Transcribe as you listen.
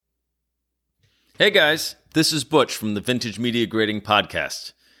Hey guys, this is Butch from the Vintage Media Grading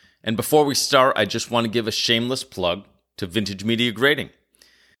Podcast. And before we start, I just want to give a shameless plug to Vintage Media Grading.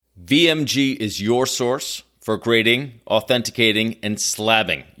 VMG is your source for grading, authenticating, and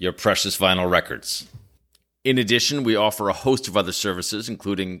slabbing your precious vinyl records. In addition, we offer a host of other services,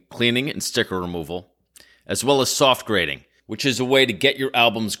 including cleaning and sticker removal, as well as soft grading, which is a way to get your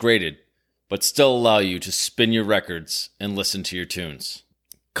albums graded, but still allow you to spin your records and listen to your tunes.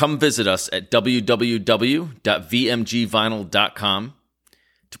 Come visit us at www.vmgvinyl.com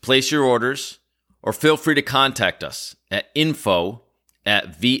to place your orders, or feel free to contact us at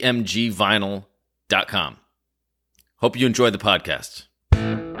info@vmgvinyl.com. Hope you enjoy the podcast.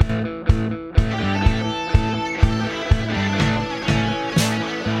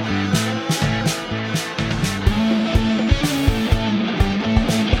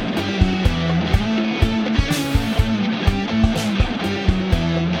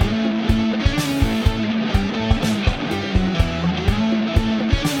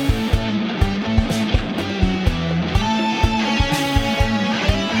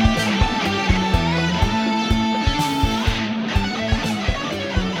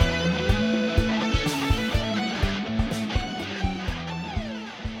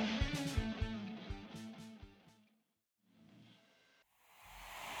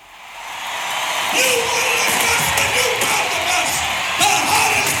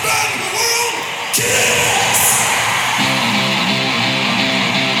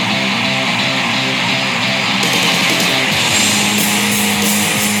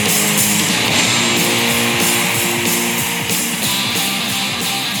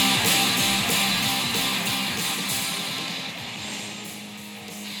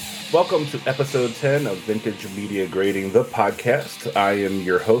 Welcome to episode 10 of Vintage Media Grading, the podcast. I am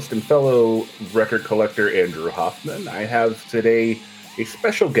your host and fellow record collector, Andrew Hoffman. I have today a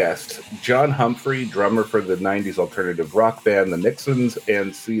special guest, John Humphrey, drummer for the 90s alternative rock band, the Nixons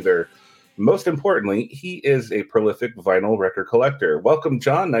and Seether. Most importantly, he is a prolific vinyl record collector. Welcome,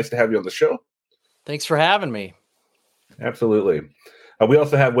 John. Nice to have you on the show. Thanks for having me. Absolutely. We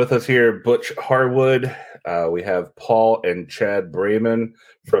also have with us here Butch Harwood. We have Paul and Chad Brayman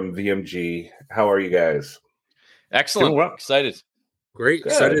from VMG. How are you guys? Excellent. Well. Excited. Great.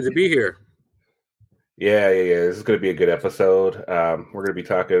 Good. Excited to be here. Yeah. This is going to be a good episode. We're going to be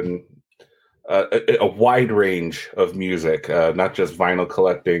talking a wide range of music, not just vinyl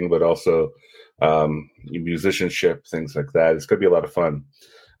collecting, but also musicianship, things like that. It's going to be a lot of fun.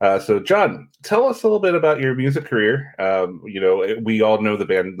 So, John, tell us a little bit about your music career. We all know the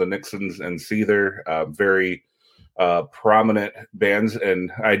band, the Nixons and Seether, very prominent bands.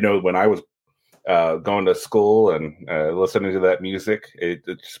 And I know when I was going to school and listening to that music, it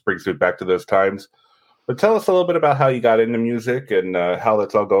just brings me back to those times. But tell us a little bit about how you got into music and how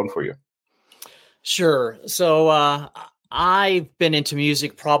that's all going for you. Sure. So, I've been into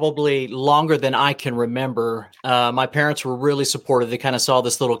music probably longer than I can remember. My parents were really supportive. They kind of saw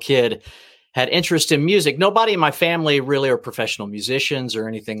this little kid had interest in music. Nobody in my family really are professional musicians or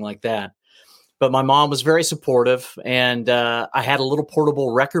anything like that. But my mom was very supportive. And I had a little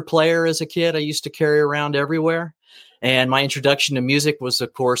portable record player as a kid I used to carry around everywhere. And my introduction to music was,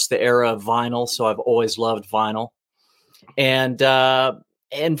 of course, the era of vinyl. So I've always loved vinyl.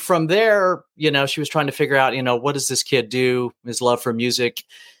 And from there, she was trying to figure out, what does this kid do? His love for music.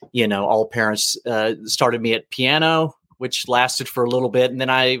 All parents started me at piano, which lasted for a little bit. And then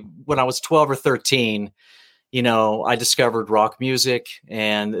when I was 12 or 13, I discovered rock music,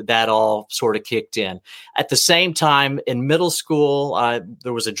 and that all sort of kicked in. At the same time, in middle school,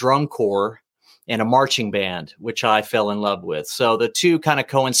 there was a drum corps and a marching band, which I fell in love with. So the two kind of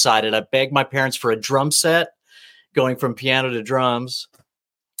coincided. I begged my parents for a drum set, going from piano to drums.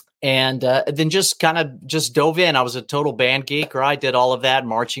 And then just dove in. I was a total band geek, right? I did all of that,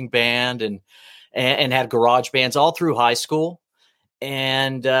 marching band and had garage bands all through high school.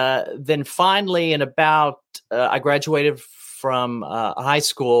 And then finally, I graduated from high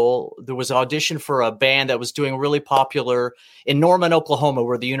school. There was an audition for a band that was doing really popular in Norman, Oklahoma,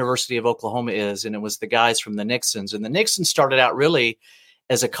 where the University of Oklahoma is. And it was the guys from the Nixons. And the Nixons started out really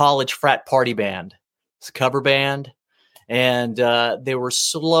as a college frat party band. It's a cover band. And they were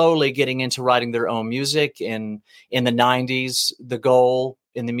slowly getting into writing their own music. And in the 90s, the goal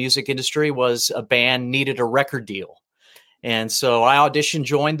in the music industry was a band needed a record deal. And so I auditioned,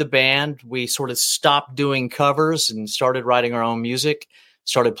 joined the band. We sort of stopped doing covers and started writing our own music,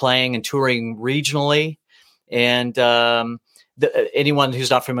 started playing and touring regionally. And anyone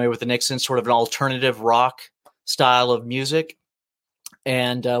who's not familiar with the Nixons, sort of an alternative rock style of music.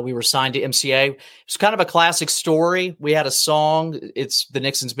 and we were signed to MCA. It's kind of a classic story. We had a song. It's the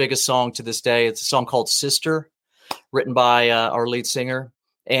Nixons' biggest song to this day. It's a song called "Sister," written by our lead singer.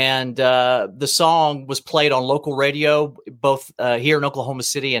 And the song was played on local radio, both here in Oklahoma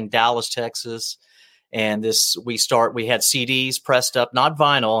City and Dallas, Texas. And we had CDs pressed up, not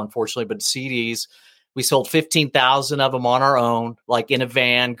vinyl, unfortunately, but CDs. We sold 15,000 of them on our own, like in a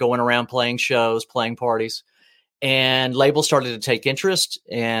van, going around playing shows, playing parties. And labels started to take interest.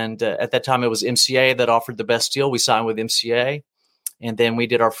 And at that time, it was MCA that offered the best deal. We signed with MCA. And then we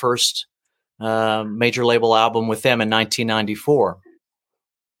did our first major label album with them in 1994.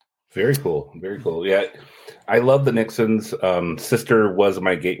 Very cool. Very cool. Yeah. I love the Nixons. Sister was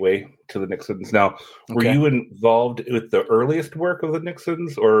my gateway to the Nixons. Now, were you involved with the earliest work of the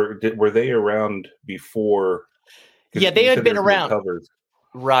Nixons, or were they around before? Yeah, they had been around. Covers.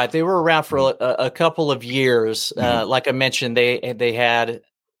 Right. They were around for a couple of years. Like I mentioned, they had,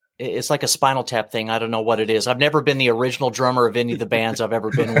 it's like a Spinal Tap thing. I don't know what it is. I've never been the original drummer of any of the bands I've ever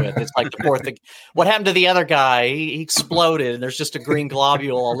been with. It's like the fourth thing. What happened to the other guy? He exploded, and there's just a green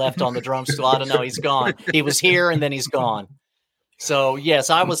globule left on the drum stool. I don't know. He's gone. He was here, and then he's gone. So, yes,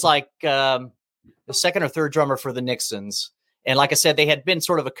 I was like the second or third drummer for the Nixons. And like I said, they had been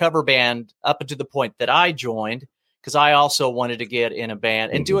sort of a cover band up until the point that I joined, because I also wanted to get in a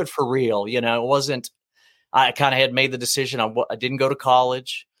band and do it for real. You know, it wasn't – I kind of had made the decision. I didn't go to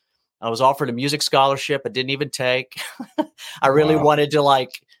college. I was offered a music scholarship. I didn't even take. I really wanted to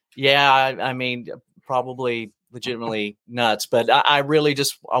I mean, probably legitimately nuts, but I really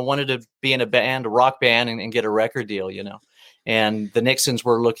I wanted to be in a band, a rock band, and get a record deal, you know. And the Nixons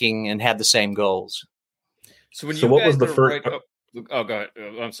were looking and had the same goals. So what was the first? Go ahead.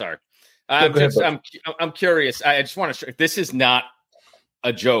 I'm sorry. I'm curious. I just want to. This is not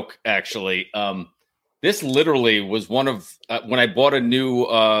a joke, actually. This literally was one of when I bought a new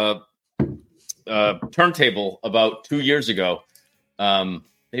turntable about 2 years ago,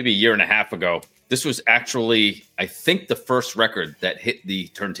 maybe a year and a half ago. This was actually, I think, the first record that hit the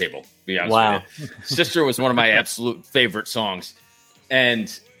turntable. To be honest with you. Sister was one of my absolute favorite songs,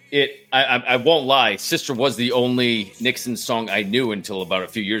 and I won't lie, Sister was the only Nixon song I knew until about a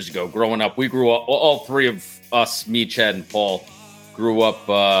few years ago. Growing up, we grew up, all three of us, me, Chad, and Paul, grew up,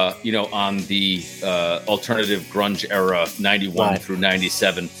 on the alternative grunge era, 91 through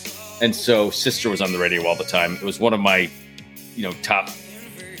 97. And so Sister was on the radio all the time. It was one of my, top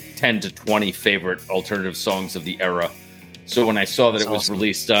 10 to 20 favorite alternative songs of the era. So when I saw that it was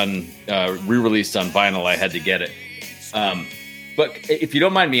released on, re-released on vinyl, I had to get it. But if you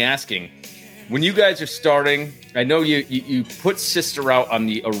don't mind me asking, when you guys are starting, I know you put Sister out on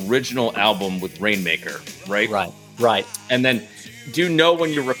the original album with Rainmaker, right? Right. And then, do you know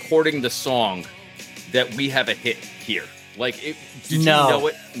when you're recording the song that we have a hit here? Did you know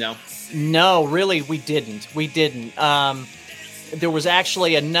it? No, really, we didn't. There was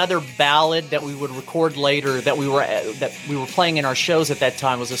actually another ballad that we would record later that we were playing in our shows at that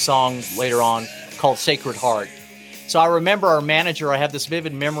time. Was a song later on called "Sacred Heart." So I remember our manager, I have this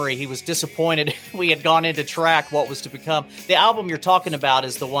vivid memory, he was disappointed we had gone into track what was to become. The album you're talking about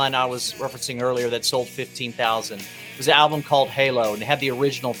is the one I was referencing earlier that sold 15,000. It was an album called Halo, and it had the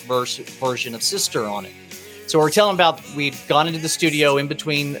original version of Sister on it. So we're telling about, we'd gone into the studio in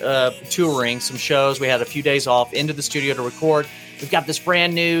between touring some shows. We had a few days off into the studio to record. We've got this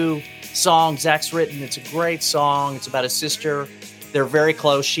brand new song Zach's written. It's a great song. It's about a sister. They're very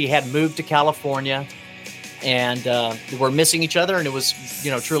close. She had moved to California. And we're missing each other, and it was,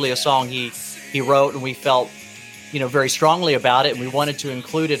 truly a song he wrote, and we felt, very strongly about it, and we wanted to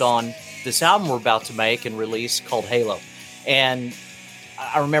include it on this album we're about to make and release called Halo. And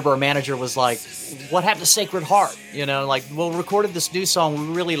I remember our manager was like, "What happened to Sacred Heart?" We recorded this new song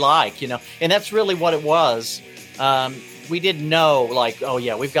we really like, and that's really what it was. We didn't know, oh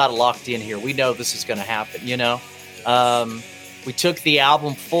yeah, we've got it locked in here. We know this is going to happen, We took the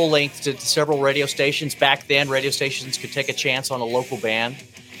album full length to several radio stations. Back then, radio stations could take a chance on a local band.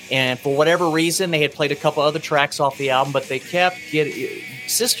 And for whatever reason, they had played a couple other tracks off the album, but they kept getting...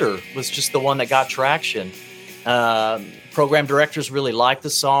 Sister was just the one that got traction. Program directors really liked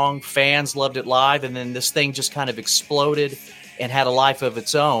the song. Fans loved it live. And then this thing just kind of exploded and had a life of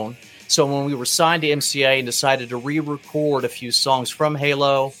its own. So when we were signed to MCA and decided to re-record a few songs from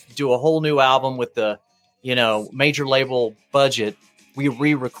Halo, do a whole new album with the major label budget, we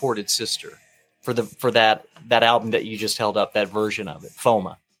re-recorded Sister for that album that you just held up, that version of it,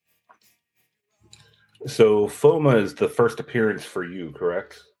 FOMA. So FOMA is the first appearance for you,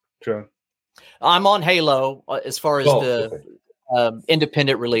 correct, John? I'm on Halo as far as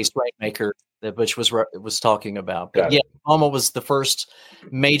independent release, Rainmaker. that Butch was talking about. But Got yeah, it. Oklahoma was the first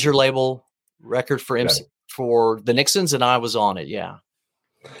major label record for Got it. for the Nixons, and I was on it. Yeah.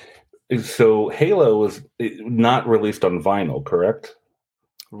 So Halo was not released on vinyl, correct?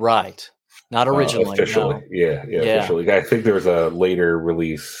 Right. Not originally. Officially. No. Yeah, officially. I think there was a later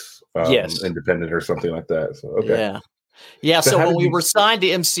release, Yes. independent or something like that. So okay. Yeah. So when we you... were signed to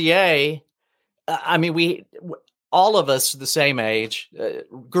MCA, I mean, all of us the same age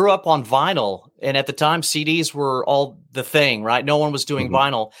grew up on vinyl, and at the time CDs were all the thing, right? No one was doing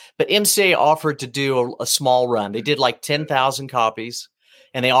vinyl, but MCA offered to do a small run. They did like 10,000 copies,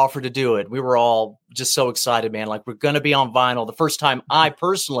 and they offered to do it. We were all just so excited, man. Like, we're going to be on vinyl. The first time I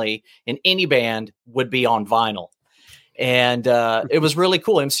personally in any band would be on vinyl. And it was really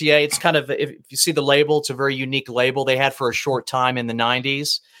cool. MCA, it's kind of, if you see the label, it's a very unique label they had for a short time in the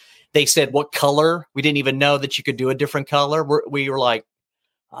 90s. They said, what color? We didn't even know that you could do a different color. We were like,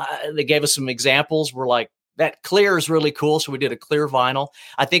 they gave us some examples. We're like, that clear is really cool. So we did a clear vinyl.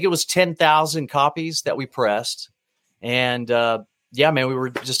 I think it was 10,000 copies that we pressed. And yeah, man, we were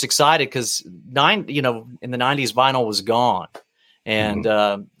just excited because in the 90s, vinyl was gone. And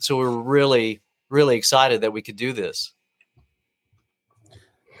so we were really, really excited that we could do this.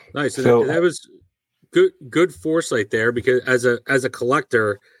 Nice. So that was good foresight there, because as a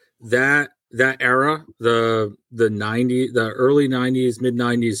collector, that era, the 90s, the early 90s, mid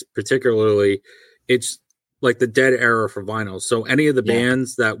 90s particularly, it's like the dead era for vinyl. So any of the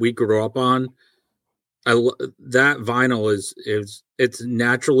bands that we grew up on, that vinyl it's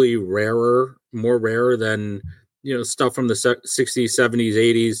naturally rarer, more rare than stuff from the 60s, 70s,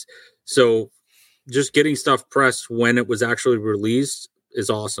 80s. So just getting stuff pressed when it was actually released is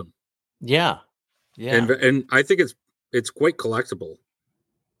awesome. Yeah. And I think it's quite collectible.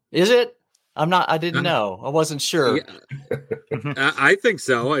 Is it? I didn't know. I wasn't sure. Yeah. I think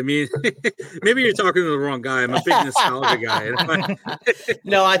so. I mean, maybe you're talking to the wrong guy. I'm a big nostalgia guy.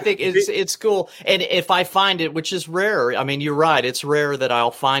 No, I think it's cool. And if I find it, which is rare, I mean, you're right. It's rare that I'll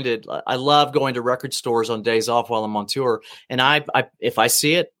find it. I love going to record stores on days off while I'm on tour. And I if I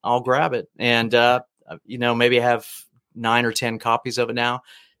see it, I'll grab it. And, maybe I have 9 or 10 copies of it now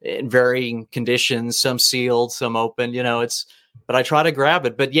in varying conditions, some sealed, some open, but I try to grab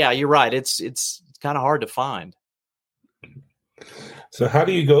it. But yeah, you're right. It's kind of hard to find. So how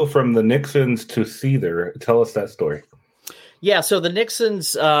do you go from the Nixons to Seether? Tell us that story. Yeah. So the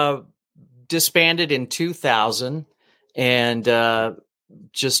Nixons disbanded in 2000, and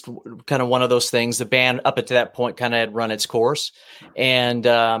just kind of one of those things. The band up until that point kind of had run its course. And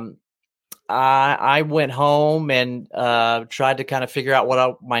I went home and tried to kind of figure out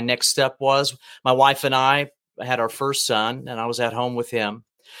what my next step was. My wife and I had our first son, and I was at home with him.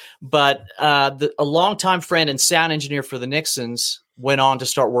 But a longtime friend and sound engineer for the Nixons went on to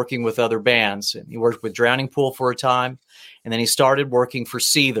start working with other bands. And he worked with Drowning Pool for a time, and then he started working for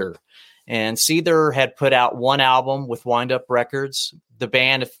Seether. And Seether had put out one album with Wind Up Records. The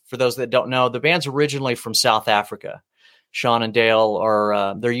band, for those that don't know, the band's originally from South Africa. Sean and Dale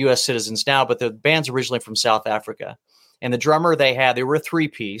are they're U.S. citizens now, but the band's originally from South Africa. And the drummer they were a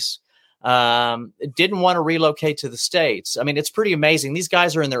 3-piece. Didn't want to relocate to the States. I mean, it's pretty amazing. These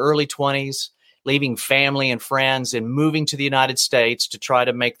guys are in their early 20s, leaving family and friends and moving to the United States to try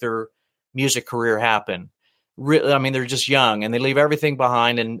to make their music career happen. I mean, they're just young and they leave everything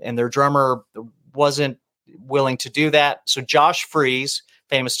behind, and their drummer wasn't willing to do that. So Josh Freese,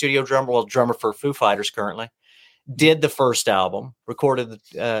 famous studio drummer for Foo Fighters currently, did the first album, recorded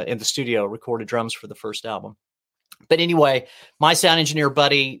in the studio, recorded drums for the first album. But anyway, my sound engineer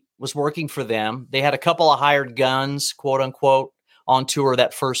buddy was working for them. They had a couple of hired guns, quote unquote, on tour,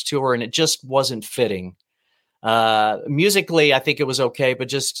 that first tour, and it just wasn't fitting. Musically, I think it was okay, but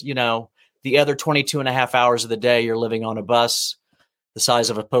just, the other 22 and a half hours of the day, you're living on a bus the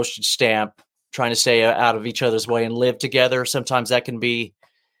size of a postage stamp, trying to stay out of each other's way and live together. Sometimes that can be,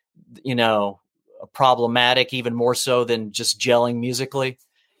 problematic, even more so than just gelling musically.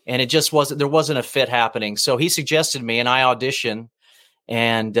 And it just there wasn't a fit happening. So he suggested me, and I auditioned,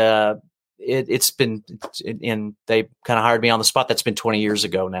 and it's been, and they kind of hired me on the spot. That's been 20 years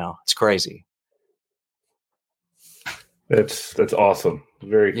ago now. It's crazy. That's awesome.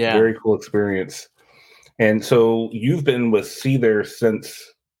 Very cool experience. And so you've been with Seether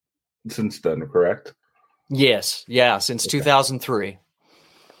since then, correct? Yes. Yeah. Since 2003.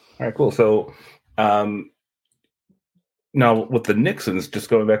 All right, cool. So, now with the Nixons, just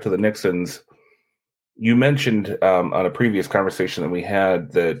going back to the Nixons, you mentioned on a previous conversation that we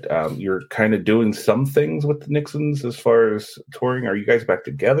had that you're kind of doing some things with the Nixons as far as touring. Are you guys back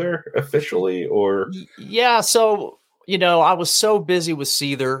together officially, or? Yeah. So I was so busy with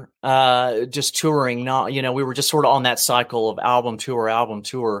Seether, just touring. Not, we were just sort of on that cycle of album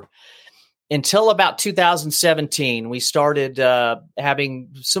tour. Until about 2017, we started having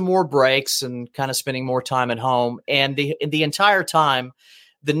some more breaks and kind of spending more time at home. And the entire time,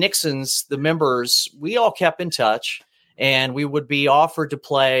 the Nixons, the members, we all kept in touch, and we would be offered to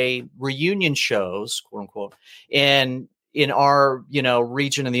play reunion shows, quote unquote, in our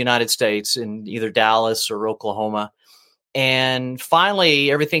region in the United States, in either Dallas or Oklahoma. And finally,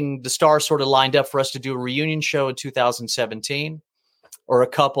 the stars sort of lined up for us to do a reunion show in 2017, or a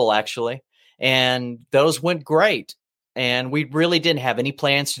couple actually. And those went great. And we really didn't have any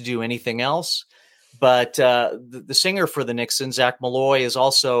plans to do anything else. But the singer for the Nixons, Zach Malloy, is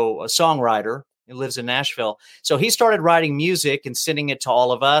also a songwriter. He lives in Nashville. So he started writing music and sending it to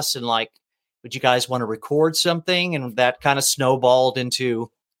all of us. And like, would you guys want to record something? And that kind of snowballed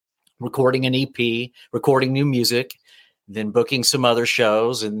into recording an EP, recording new music, then booking some other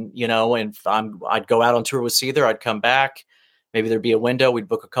shows. And, and I'd go out on tour with Seether, I'd come back. Maybe there'd be a window. We'd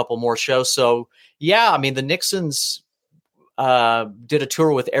book a couple more shows. So, yeah, I mean, the Nixons did a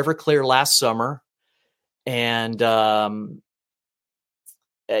tour with Everclear last summer. And,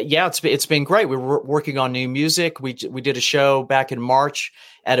 it's been great. We were working on new music. We did a show back in March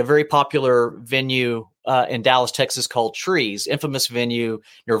at a very popular venue in Dallas, Texas called Trees, infamous venue.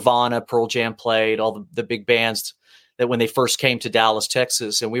 Nirvana, Pearl Jam played, all the big bands that when they first came to Dallas,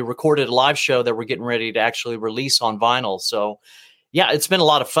 Texas. And we recorded a live show that we're getting ready to actually release on vinyl. So, yeah, it's been a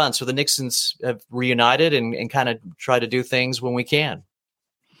lot of fun. So the Nixons have reunited and kind of try to do things when we can.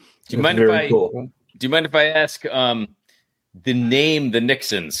 Do you mind if I ask the name, the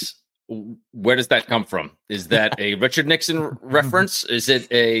Nixons? Where does that come from? Is that a Richard Nixon reference? Is it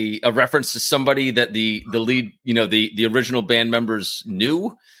a reference to somebody that the lead, the original band members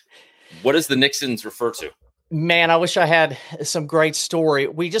knew? What does the Nixons refer to? Man, I wish I had some great story.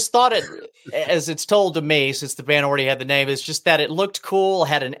 We just thought it, as it's told to me, since the band already had the name, it's just that it looked cool,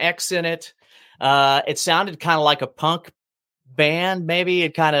 had an X in it. It sounded kind of like a punk band. Maybe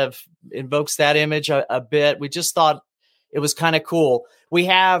it kind of invokes that image a bit. We just thought it was kind of cool. We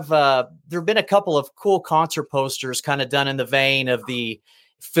have, there have been a couple of cool concert posters kind of done in the vein of the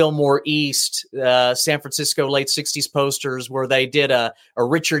Fillmore East, San Francisco late 60s posters, where they did a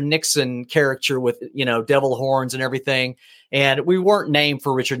Richard Nixon caricature with, devil horns and everything. And we weren't named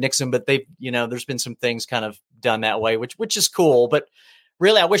for Richard Nixon, but they, there's been some things kind of done that way, which is cool. But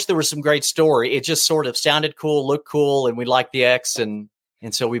really, I wish there was some great story. It just sort of sounded cool, looked cool, and we liked the X, and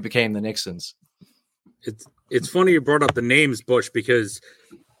so we became the Nixons. It's funny you brought up the names, Butch, because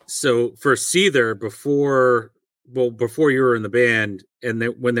so for Seether, before you were in the band, and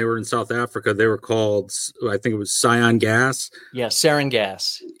when they were in South Africa, they were called, I think it was Cyan Gas. Yeah, Sarin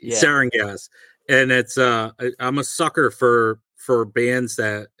Gas. Yeah. Sarin Gas. And it's I'm a sucker for bands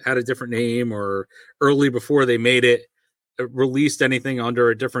that had a different name, or early before they made it, released anything under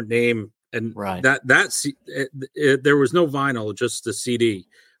a different name. And right. There was no vinyl, just the CD,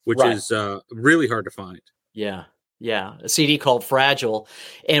 which right. is really hard to find. Yeah. Yeah. A CD called Fragile.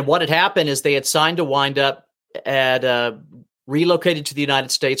 And what had happened is they had signed to wind up at relocated to the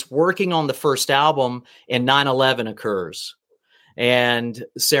United States, working on the first album, and 9/11 occurs. And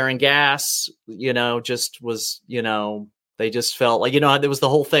Sarin Gas, just was, they just felt like, there was the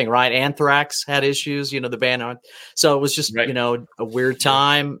whole thing, right? Anthrax had issues, the band. So it was just, right. A weird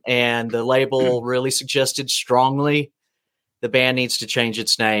time. And the label really suggested strongly the band needs to change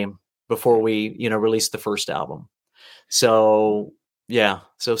its name before we, release the first album. So, yeah.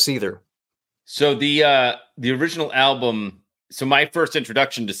 So Seether. So the original album. So my first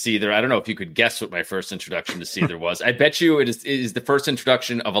introduction to Seether, I don't know if you could guess what my first introduction to Seether was. I bet you it is the first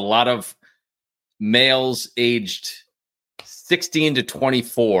introduction of a lot of males aged 16 to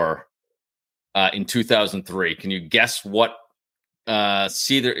 24 in 2003. Can you guess what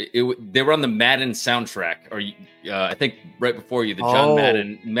Seether? They were on the Madden soundtrack, or I think right before you, the John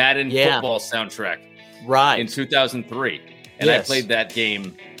Madden football soundtrack, right, in 2003, and yes. I played that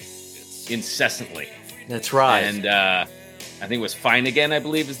game incessantly. That's right, and I think it was Fine Again, I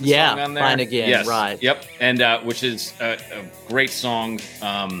believe, is the song on there. Fine Again, yes. right. Yep, and which is a great song.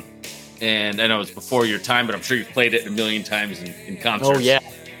 And I know it's before your time, but I'm sure you've played it a million times in concerts. Oh, yeah.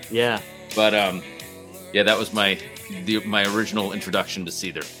 Yeah. But, that was my original introduction to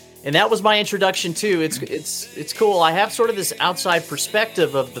Seether. And that was my introduction, too. It's cool. I have sort of this outside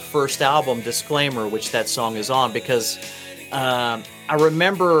perspective of the first album, Disclaimer, which that song is on, because I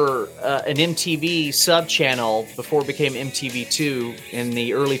remember an MTV sub-channel before it became MTV2 in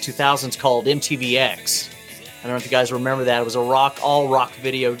the early 2000s called MTVX. I don't know if you guys remember that. It was a all rock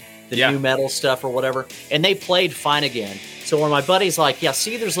video the new metal stuff or whatever. And they played Fine Again. So when my buddy's like, yeah,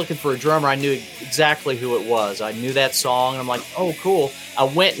 Seether's looking for a drummer, I knew exactly who it was. I knew that song. And I'm like, oh, cool. I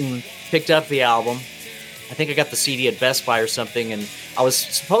went and picked up the album. I think I got the CD at Best Buy or something. And I was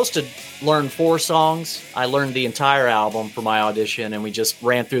supposed to learn 4 songs. I learned the entire album for my audition, and we just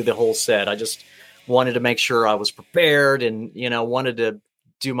ran through the whole set. I just wanted to make sure I was prepared and, wanted to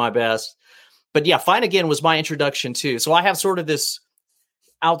do my best. But yeah, Fine Again was my introduction too. So I have sort of this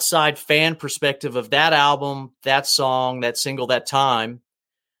outside fan perspective of that album, that song, that single, that time,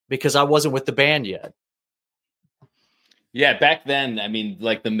 because I wasn't with the band yet. Yeah, back then, I mean,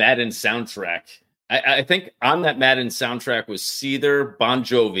 like the Madden soundtrack. I think on that Madden soundtrack was Seether, Bon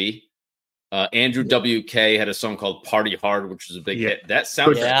Jovi, Andrew WK had a song called Party Hard, which was a big hit. That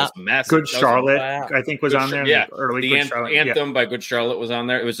soundtrack was massive. Good Charlotte, I think, was on there. Yeah, early the Anthem by Good Charlotte was on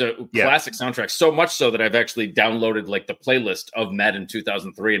there. It was a classic soundtrack, so much so that I've actually downloaded like the playlist of Madden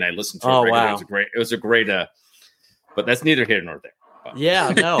 2003, and I listened to it regularly. Wow. It was a great, but that's neither here nor there. Wow. Yeah,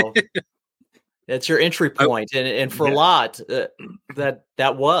 no. That's your entry point, and for a lot,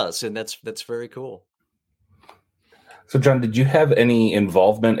 that was, and that's very cool. So, John, did you have any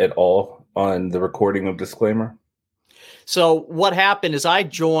involvement at all on the recording of Disclaimer? So what happened is I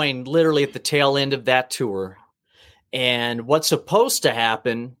joined literally at the tail end of that tour, and what's supposed to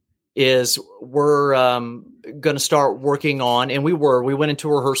happen is we're going to start working on, and we went into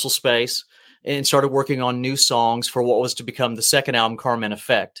a rehearsal space and started working on new songs for what was to become the second album, Carmen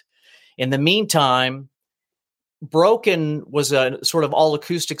Effect. In the meantime, Broken was a sort of all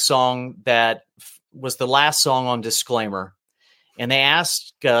acoustic song that was the last song on Disclaimer. And they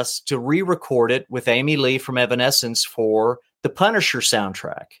asked us to re-record it with Amy Lee from Evanescence for the Punisher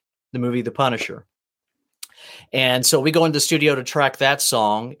soundtrack, the movie The Punisher. And so we go into the studio to track that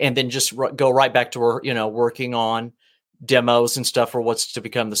song and then just go right back to, working on demos and stuff for what's to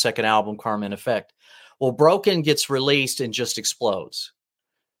become the second album, Carmen Effect. Well, Broken gets released and just explodes.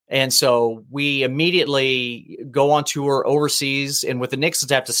 And so we immediately go on tour overseas. And with the Nixons,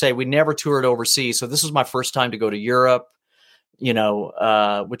 I have to say, we never toured overseas. So this was my first time to go to Europe,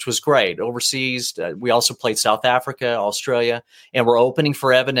 which was great. Overseas, we also played South Africa, Australia, and we're opening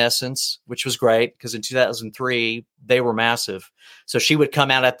for Evanescence, which was great because in 2003, they were massive. So she would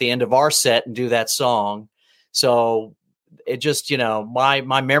come out at the end of our set and do that song. So it just,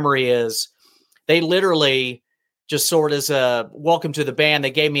 my memory is they literally just sort of as a welcome to the band,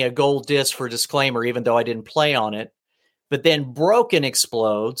 they gave me a gold disc for Disclaimer, even though I didn't play on it. But then Broken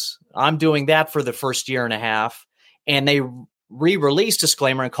explodes. I'm doing that for the first year and a half. And they re-release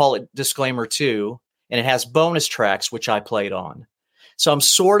Disclaimer and call it Disclaimer 2. And it has bonus tracks, which I played on. So I'm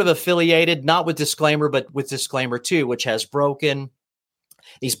sort of affiliated, not with Disclaimer, but with Disclaimer 2, which has Broken,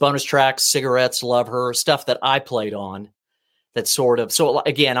 these bonus tracks, Cigarettes, Love Her, stuff that I played on. That's sort of, so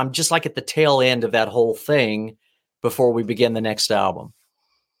again, I'm just like at the tail end of that whole thing before we begin the next album.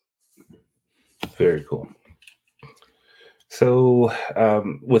 Very cool. So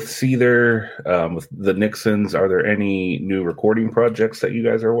with Seether, with the Nixons, are there any new recording projects that you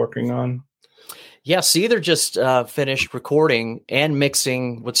guys are working on? Yeah, Seether just finished recording and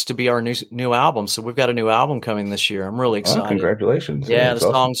mixing what's to be our new album. So we've got a new album coming this year. I'm really excited. Oh, congratulations. Yeah, the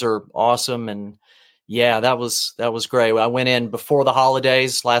songs are awesome. And yeah, that was great. I went in before the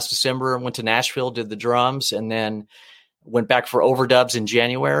holidays last December, went to Nashville, did the drums, and then went back for overdubs in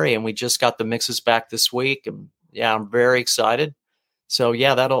January. And we just got the mixes back this week. And yeah, I'm very excited. So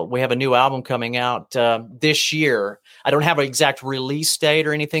yeah, we have a new album coming out this year. I don't have an exact release date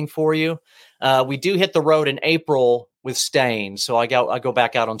or anything for you. We do hit the road in April with Stained. So I go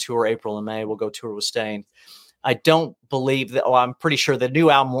back out on tour April and May. We'll go tour with Stained. I don't believe that. I'm pretty sure the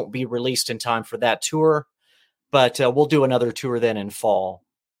new album won't be released in time for that tour, but we'll do another tour then in fall.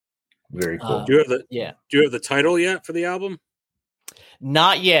 Very cool. Do you have the title yet for the album?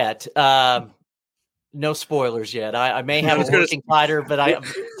 Not yet. No spoilers yet. I may have a working title,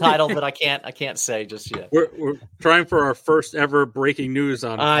 but I can't say just yet. We're trying for our first ever breaking news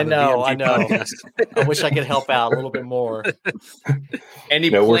on. I know. I wish I could help out a little bit more. Any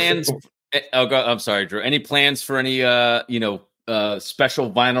plans? I'm sorry, Drew. Any plans for any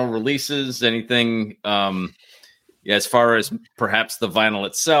special vinyl releases? Anything? As far as perhaps the vinyl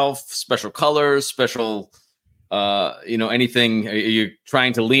itself, special colors, special. Anything? Are you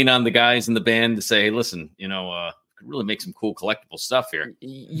trying to lean on the guys in the band to say, hey, listen, could really make some cool collectible stuff here?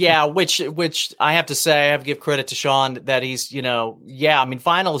 Yeah, which I have to say, I have to give credit to Sean that he's,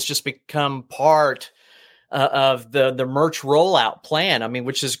 vinyl has just become part of the merch rollout plan. I mean,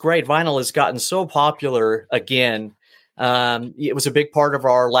 which is great. Vinyl has gotten so popular again. It was a big part of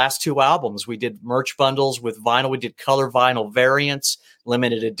our last two albums. We did merch bundles with vinyl. We did color vinyl variants,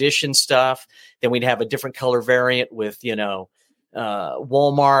 limited edition stuff. Then we'd have a different color variant with,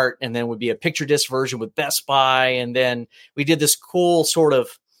 Walmart, and then would be a picture disc version with Best Buy. And then we did this cool sort of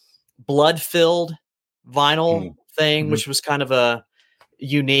blood-filled vinyl thing, which was kind of a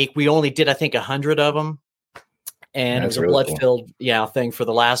unique. We only did, I think, 100 of them. And it was a really blood-filled thing for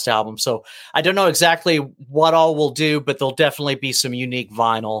the last album. So I don't know exactly what all we'll do, but there'll definitely be some unique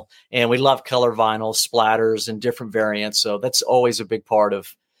vinyl. And we love color vinyl, splatters, and different variants. So that's always a big part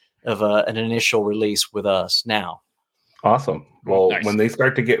of an initial release with us now. Awesome. Well, when they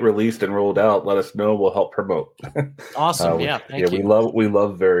start to get released and rolled out, let us know. We'll help promote. Awesome. Thank you. We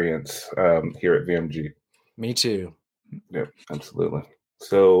love variants here at VMG. Me too. Yeah, absolutely.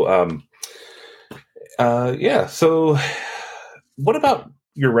 So, So what about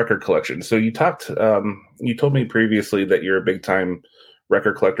your record collection? So you told me previously that you're a big time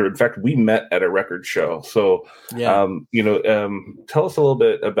record collector. In fact, we met at a record show. So, tell us a little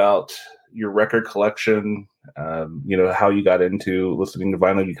bit about your record collection, how you got into listening to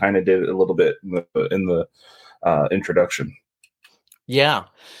vinyl. You kind of did it a little bit in the introduction. Yeah.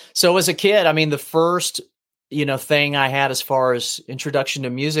 So as a kid, I mean, the first thing I had as far as introduction to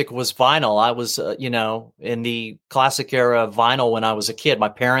music was vinyl. I was, in the classic era of vinyl when I was a kid. My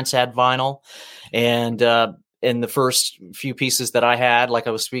parents had vinyl, and in the first few pieces that I had, like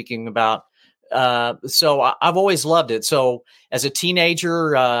I was speaking about, so I've always loved it. So as a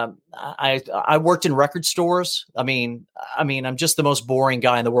teenager, I worked in record stores. I mean, I'm just the most boring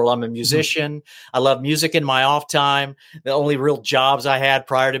guy in the world. I'm a musician. I love music in my off time. The only real jobs I had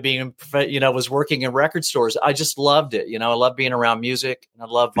prior to being, was working in record stores. I just loved it. I love being around music, and I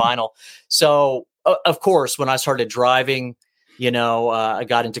love vinyl. So of course, when I started driving, I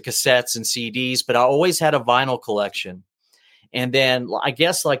got into cassettes and CDs, but I always had a vinyl collection. And then I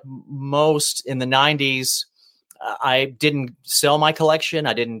guess like most in the 90s, I didn't sell my collection.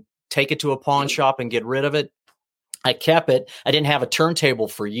 I didn't take it to a pawn shop and get rid of it. I kept it. I didn't have a turntable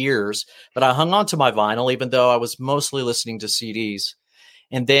for years, but I hung on to my vinyl, even though I was mostly listening to CDs.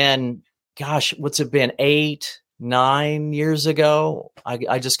 And then, gosh, what's it been, 8-9 years ago?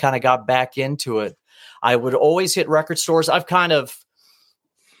 I just kind of got back into it. I would always hit record stores. I've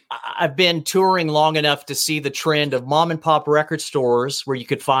been touring long enough to see the trend of mom and pop record stores where you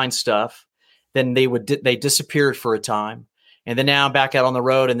could find stuff. Then they disappeared for a time. And then now I'm back out on the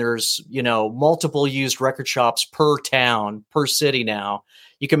road, and there's, multiple used record shops per town, per city now.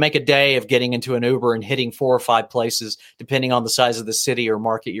 You can make a day of getting into an Uber and hitting 4 or 5 places, depending on the size of the city or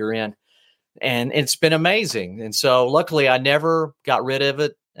market you're in. And it's been amazing. And so luckily I never got rid of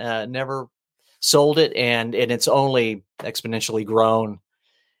it, never sold it. And it's only exponentially grown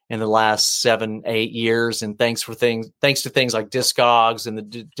in the last 7-8 years. And thanks to things like Discogs and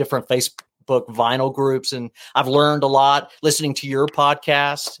the different Facebook vinyl groups. And I've learned a lot listening to your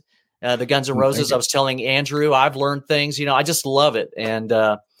podcast, the Guns N' Roses. I was telling Andrew, I've learned things, I just love it. And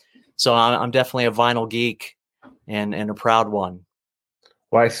so I'm definitely a vinyl geek and a proud one.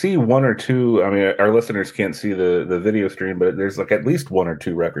 Well, I see one or two. I mean, our listeners can't see the video stream, but there's like at least 1 or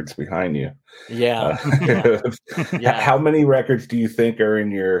 2 records behind you. Yeah. Yeah. How many records do you think are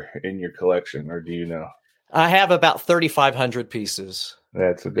in your collection, or do you know? I have about 3,500 pieces.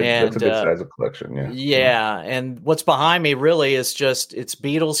 That's a good size of collection. Yeah. Yeah. And what's behind me really is it's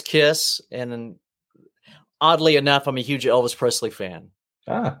Beatles, Kiss, and oddly enough, I'm a huge Elvis Presley fan.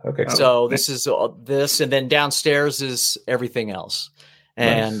 Okay. So this is this, and then downstairs is everything else.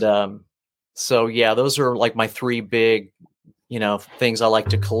 And those are like my 3 big, things I like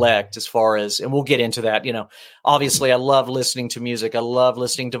to collect as far as, and we'll get into that. Obviously I love listening to music. I love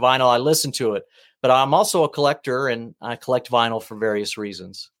listening to vinyl. I listen to it, but I'm also a collector, and I collect vinyl for various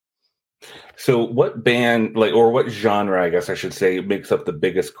reasons. So what band, or what genre, I guess I should say, makes up the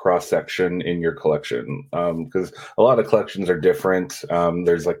biggest cross section in your collection? Because a lot of collections are different.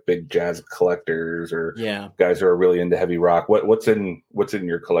 There's like big jazz collectors, or guys who are really into heavy rock. What's in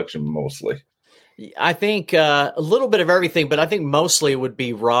your collection mostly? I think a little bit of everything, but I think mostly would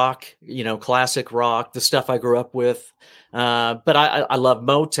be rock, classic rock, the stuff I grew up with. But I love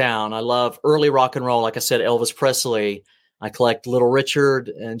Motown. I love early rock and roll. Like I said, Elvis Presley. I collect Little Richard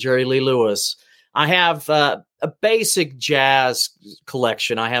and Jerry Lee Lewis. I have a basic jazz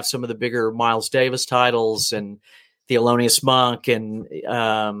collection. I have some of the bigger Miles Davis titles and Thelonious Monk and,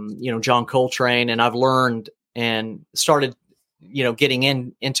 John Coltrane. And I've learned and started,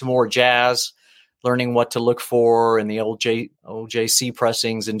 getting into more jazz, learning what to look for in the old OJC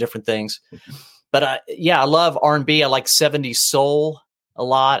pressings and different things. But I love R&B. I like 70s soul a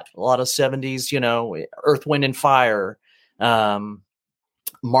lot of 70s, Earth, Wind and Fire.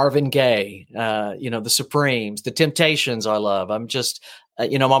 Marvin Gaye, the Supremes, the Temptations. I love. I'm just,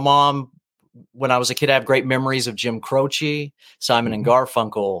 my mom, when I was a kid, I have great memories of Jim Croce, Simon and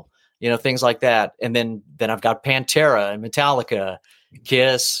Garfunkel, things like that. And then I've got Pantera and Metallica,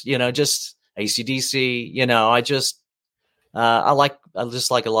 Kiss, just AC/DC. I just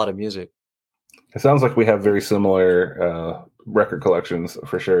like a lot of music. It sounds like we have very similar record collections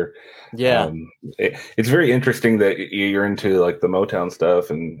for sure. Yeah. It's very interesting that you're into like the Motown stuff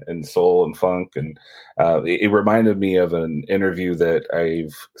and soul and funk. And it reminded me of an interview that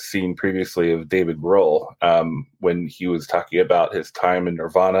I've seen previously of David Grohl when he was talking about his time in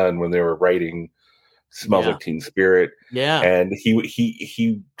Nirvana and when they were writing Smells Like Teen Spirit. Yeah. And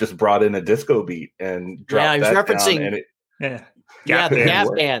he just brought in a disco beat and dropped he was that referencing down, and it,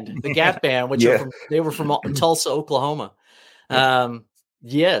 the Gap Band, which they were from Tulsa, Oklahoma.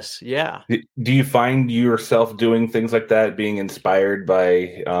 Yes, yeah. Do you find yourself doing things like that, being inspired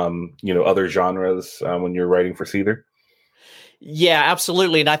by other genres when you're writing for Seether? Yeah,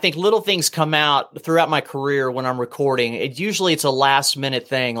 absolutely. And I think little things come out throughout my career when I'm recording. It's a last minute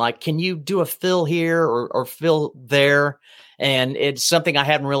thing. Like, can you do a fill here or fill there? And it's something I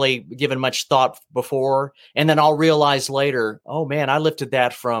hadn't really given much thought before. And then I'll realize later, oh man, I lifted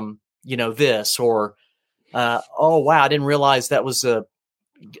that from, this, or, oh wow, I didn't realize that was a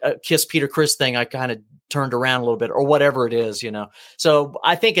Kiss Peter Criss thing. I kind of turned around a little bit, or whatever it is, So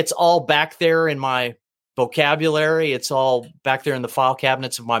I think it's all back there in my vocabulary. It's all back there in the file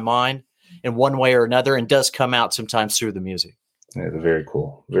cabinets of my mind in one way or another, and does come out sometimes through the music. Yeah, very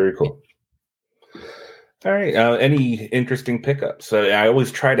cool. Very cool. All right. Any interesting pickups? I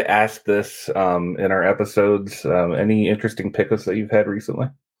always try to ask this in our episodes. Any interesting pickups that you've had recently?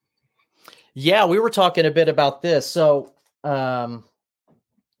 Yeah, we were talking a bit about this. So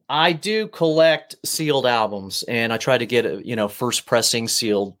I do collect sealed albums, and I try to get, first pressing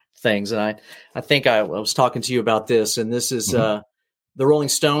sealed things. And I think I was talking to you about this, and this is the Rolling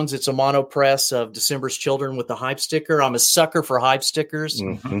Stones. It's a mono press of December's Children with the hype sticker. I'm a sucker for hype stickers.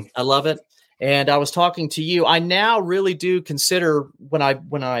 Mm-hmm. I love it. And I was talking to you. I now really do consider when I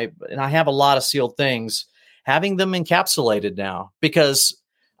have a lot of sealed things, having them encapsulated now, because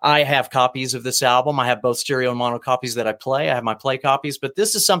I have copies of this album. I have both stereo and mono copies that I play. I have my play copies, but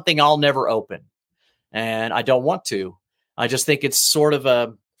this is something I'll never open, and I don't want to. I just think it's sort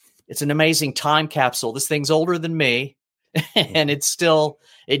of it's an amazing time capsule. This thing's older than me, and it's still,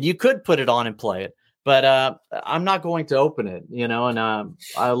 you could put it on and play it, but I'm not going to open it, and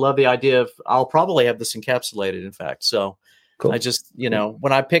I love the idea of, I'll probably have this encapsulated, in fact. So cool. I just,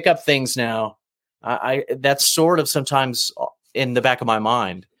 when I pick up things now, I that's sort of sometimes in the back of my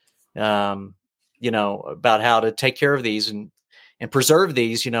mind, about how to take care of these and preserve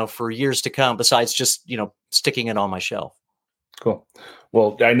these, for years to come, besides just, sticking it on my shelf. Cool.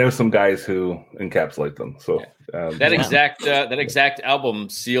 Well, I know some guys who encapsulate them. So that exact album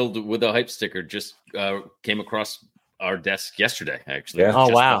sealed with a hype sticker just came across our desk yesterday, actually. Yeah. Oh,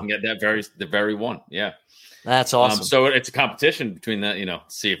 wow. The very one. Yeah. That's awesome. So it's a competition between that,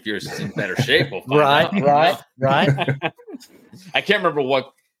 see if yours is in better shape. We'll find out. Right. I can't remember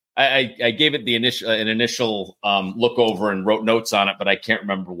what I gave it an initial look over and wrote notes on it, but I can't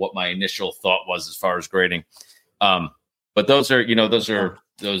remember what my initial thought was as far as grading. But those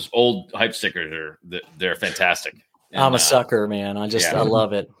old hype stickers they're fantastic. And, I'm a sucker, man. I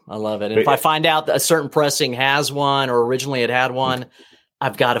love it. I love it. And if I find out that a certain pressing has one, or originally it had one,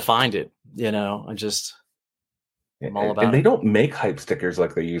 I've got to find it. I'm all about it. And they don't make hype stickers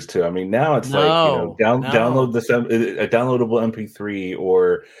like they used to. I mean, now it's download a downloadable MP3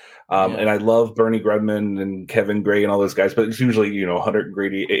 or. And I love Bernie Grunman and Kevin Gray and all those guys, but it's usually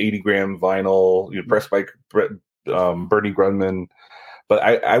 180 gram vinyl, pressed by Bernie Grunman. But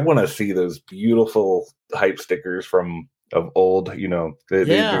I want to see those beautiful hype stickers of old. They're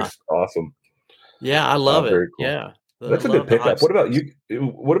just awesome. Yeah, I love it. Cool. Yeah, that's a good pickup. What about you?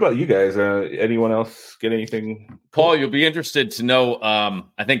 What about you guys? Anyone else get anything? Paul, you'll be interested to know.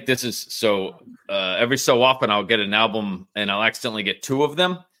 I think this is so. Every so often, I'll get an album and I'll accidentally get two of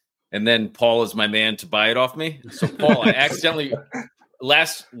them. And then Paul is my man to buy it off me. So Paul, I accidentally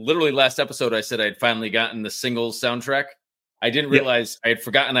last episode, I said I had finally gotten the singles soundtrack. I didn't realize I had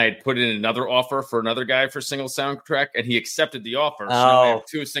forgotten I had put in another offer for another guy for single soundtrack, and he accepted the offer. So now I have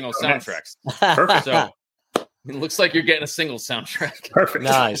two single soundtracks. Perfect. So it looks like you're getting a single soundtrack. Perfect.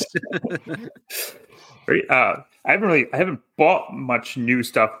 Nice. I haven't bought much new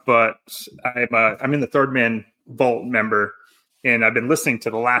stuff, but I'm in the Third Man Vault member. And I've been listening to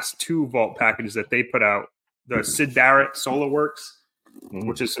the last two Vault packages that they put out, the Sid Barrett Solo Works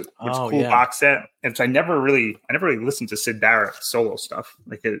which is Oh, cool yeah. box set. And so I never really listened to Syd Barrett's solo stuff.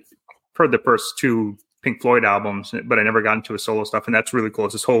 Like I've heard the first 2 Pink Floyd albums, but I never got into his solo stuff. And that's really cool.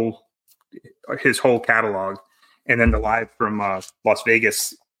 It's his whole catalog. And then the live from Las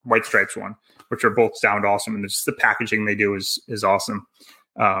Vegas White Stripes one, which are both sound awesome. And just the packaging they do is awesome.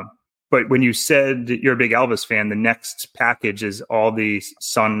 But when you said you're a big Elvis fan, the next package is all the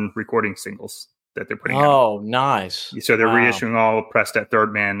Sun recording singles that they're putting out. Oh, nice. So they're Wow. reissuing all pressed at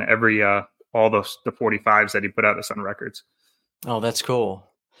Third Man, every all the 45s that he put out at Sun Records. Oh, that's cool.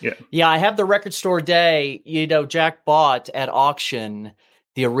 Yeah. Yeah, I have the Record Store Day. Jack bought at auction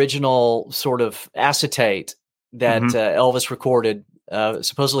the original sort of acetate that Elvis recorded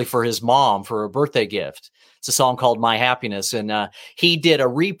supposedly for his mom for a birthday gift. It's a song called My Happiness. And he did a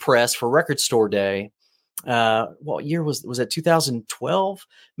repress for Record Store Day. What year was it? 2012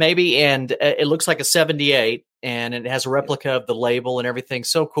 maybe? And it looks like a 78 and it has a replica of the label and everything.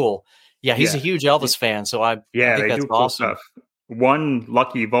 So cool. Yeah. He's a huge Elvis fan. So I think they that's do cool awesome. stuff. One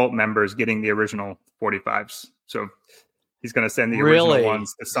lucky Vault member is getting the original 45s. So he's going to send the original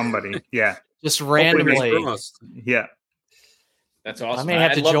ones to somebody. Yeah. Just randomly. Yeah. That's awesome. I may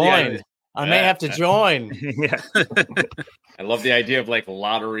have to join. I may have to join. Yeah. I love the idea of like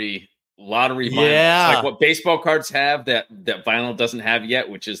lottery vinyl. Yeah. It's like what baseball cards have that vinyl doesn't have yet,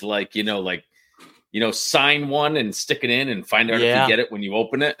 which is like, sign one and stick it in and find out if you get it when you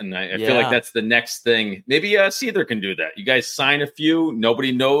open it. And I feel like that's the next thing. Maybe Seether can do that. You guys sign a few,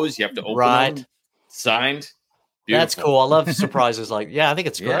 nobody knows. You have to open them. Signed. Beautiful. That's cool. I love surprises like, I think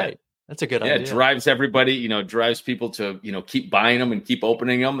it's great. That's a good idea. It drives everybody, drives people to, keep buying them and keep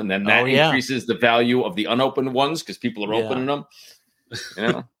opening them. And then that increases the value of the unopened ones because people are opening them.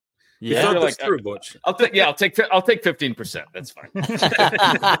 Yeah, that's true, Butch. I'll take 15%. That's fine.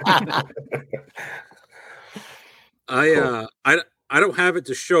 I don't have it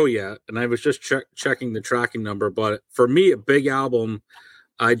to show yet, and I was just checking the tracking number. But for me, a big album,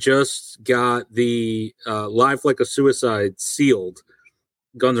 I just got the Live Like a Suicide sealed,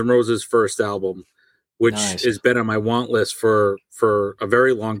 Guns N' Roses' first album, which has been on my want list for a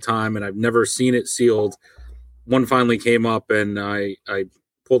very long time, and I've never seen it sealed. One finally came up, and I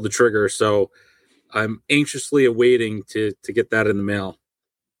pulled the trigger, so I'm anxiously awaiting to get that in the mail.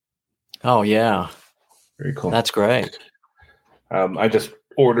 Oh yeah, very cool. That's great. I just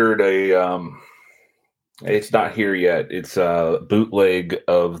ordered it's not here yet. It's a bootleg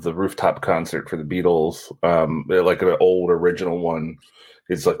of the rooftop concert for the Beatles. Like an old original one.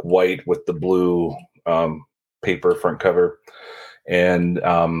 It's like white with the blue paper front cover, and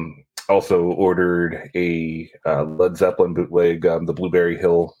also ordered a Led Zeppelin bootleg, the Blueberry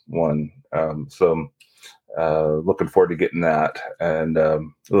Hill one. So looking forward to getting that and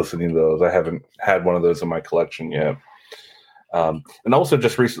listening to those. I haven't had one of those in my collection yet. And also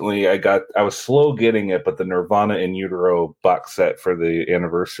just recently I was slow getting it, but the Nirvana in Utero box set for the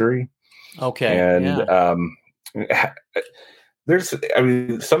anniversary. Okay. And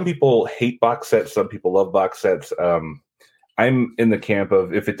some people hate box sets, some people love box sets. I'm in the camp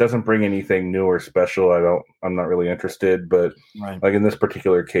of if it doesn't bring anything new or special, I'm not really interested. But like in this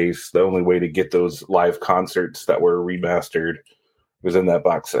particular case, the only way to get those live concerts that were remastered was in that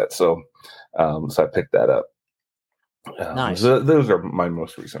box set. So I picked that up. Nice. Those are my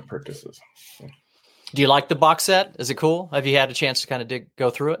most recent purchases. Do you like the box set? Is it cool? Have you had a chance to kind of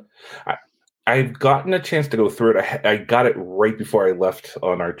go through it? I've gotten a chance to go through it. I got it right before I left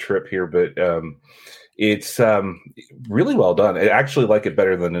on our trip here, but it's really well done. I actually like it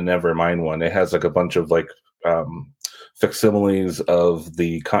better than the Nevermind one. It has like a bunch of like facsimiles of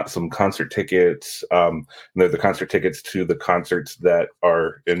some concert tickets. And they're the concert tickets to the concerts that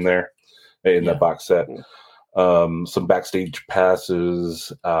are in there in the box set. Some backstage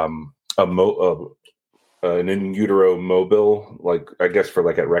passes, an in utero mobile, like I guess for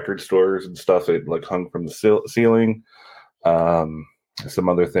like at record stores and stuff. It like hung from the ceiling. Some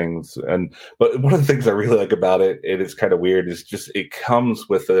other things, but one of the things I really like about it, it is kind of weird, is just it comes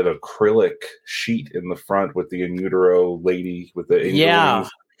with an acrylic sheet in the front with the in utero lady with the wings.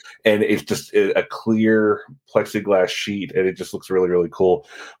 And it's just a clear plexiglass sheet, and it just looks really, really cool.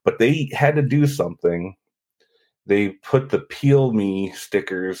 But they had to do something. They put the Peel Me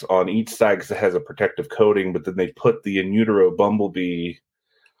stickers on each side because it has a protective coating, but then they put the in utero bumblebee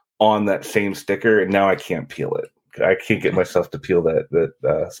on that same sticker, and now I can't peel it. I can't get myself to peel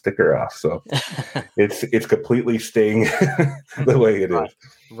that sticker off. So it's completely staying the way it is.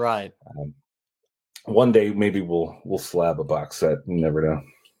 Right. One day maybe we'll slab a box set. You never know.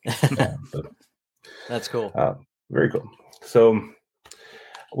 That's cool. Very cool. So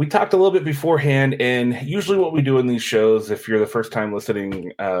We talked a little bit beforehand, and usually what we do in these shows, if you're the first time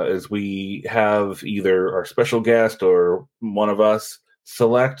listening, is we have either our special guest or one of us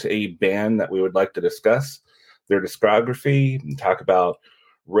select a band that we would like to discuss, their discography, and talk about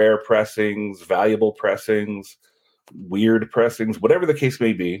rare pressings, valuable pressings, weird pressings, whatever the case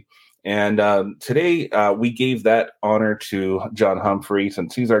may be. And today we gave that honor to John Humphrey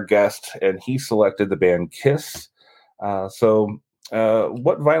since he's our guest, and he selected the band Kiss. What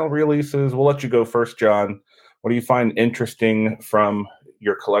vinyl releases? We'll let you go first, John. What do you find interesting from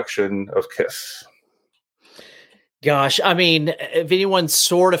your collection of Kiss? Gosh, I mean, if anyone's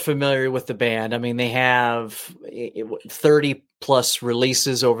sort of familiar with the band, I mean, they have 30 plus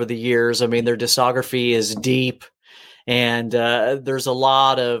releases over the years. I mean, their discography is deep, and there's a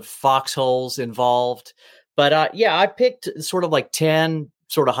lot of foxholes involved. But I picked sort of like 10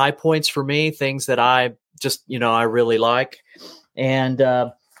 sort of high points for me, things that I just, I really like. And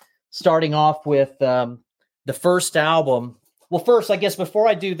starting off with the first album. Well, first, I guess before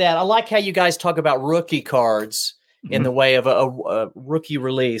I do that, I like how you guys talk about rookie cards in the way of a rookie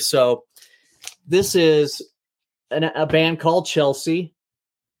release. So this is a band called Chelsea,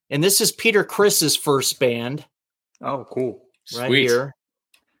 and this is Peter Criss's first band. Oh, cool! Right Sweet. here,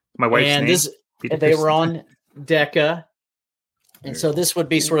 My wife's and name. they were on Decca, and so this would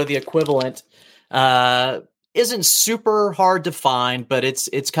be sort of the equivalent. Isn't super hard to find, but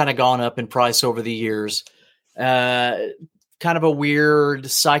it's kind of gone up in price over the years. Kind of a weird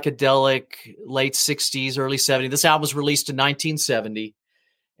psychedelic late 60s, early 70s. This album was released in 1970,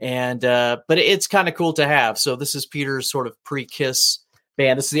 and but it's kind of cool to have. So this is Peter's sort of pre-Kiss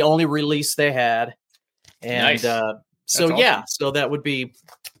band. This is the only release they had, and Nice. So awesome. so that would be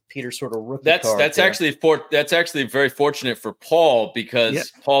Peter's sort of rookie That's card there. actually very fortunate for Paul because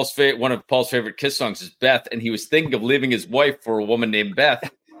Yeah. one of Paul's favorite Kiss songs is Beth, and he was thinking of leaving his wife for a woman named Beth,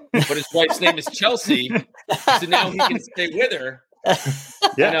 but his wife's name is Chelsea, so now he can stay with her.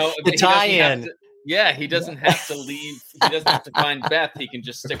 Yeah. The tie-in. He doesn't have to leave. He doesn't have to find Beth. He can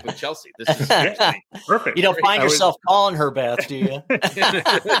just stick with Chelsea. This is Perfect. You don't find I was- yourself calling her Beth, do you?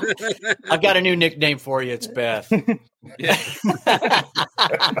 I've got a new nickname for you. It's Beth. yeah.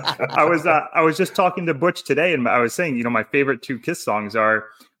 I was just talking to Butch today, and I was saying, my favorite two Kiss songs are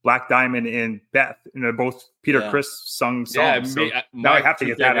Black Diamond and Beth, and they're both Peter Criss sung songs. So now I have to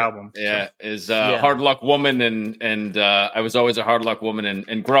get that album. Yeah, is Hard Luck Woman, and I was always a Hard Luck Woman,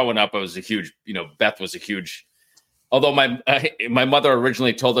 and growing up, I was a huge, Beth was a huge. Although my mother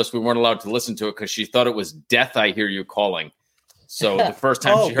originally told us we weren't allowed to listen to it because she thought it was Death I Hear You Calling. So the first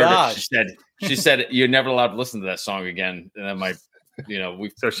time she heard it, she said you're never allowed to listen to that song again. And then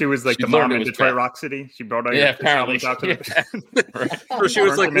So she was like she the mom learned it in was Detroit Beth. Rock City. She brought out apparently. out to the So she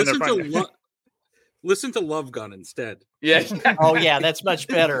was like, Burnt them in their listen to Love Gun instead. Yeah. Oh yeah, that's much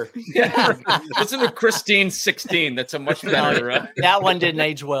better. Yeah. Listen to Christine 16. That's a much better. That one didn't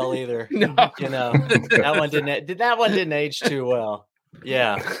age well either. No. That one didn't age too well.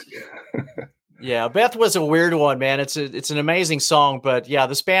 Yeah. Yeah, Beth was a weird one, man. It's an amazing song, but yeah,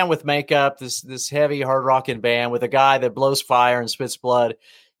 this band with makeup, this heavy hard rocking band with a guy that blows fire and spits blood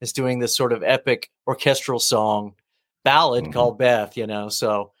is doing this sort of epic orchestral song ballad called Beth,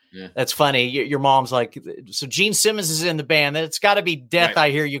 So Yeah. that's funny. Your mom's like, so Gene Simmons is in the band. It's got to be Death. Right. I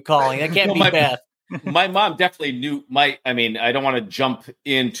hear you calling. That can't be Beth. My mom definitely knew I don't want to jump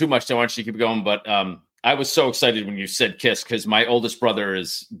in too much. I want you to keep going, but I was so excited when you said Kiss because my oldest brother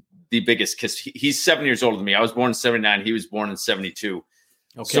is the biggest Kiss. He's 7 years older than me. I was born in 79. He was born in 72.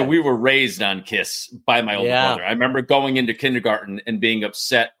 Okay. So we were raised on Kiss by my older brother. I remember going into kindergarten and being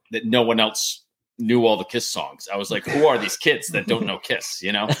upset that no one else knew all the Kiss songs. I was like, who are these kids that don't know Kiss,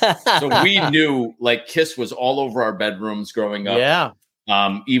 So we knew Kiss was all over our bedrooms growing up. Yeah.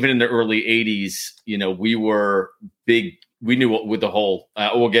 Even in the early 80s, we were big. We knew with the whole,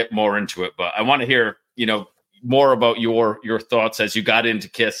 we'll get more into it, but I want to hear, more about your thoughts as you got into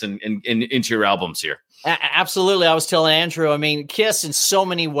Kiss and into your albums here. Absolutely. I was telling Andrew, I mean, Kiss in so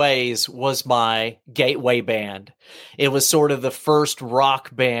many ways was my gateway band. It was sort of the first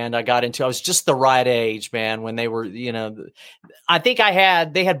rock band I got into. I was just the right age, man, when they were, I think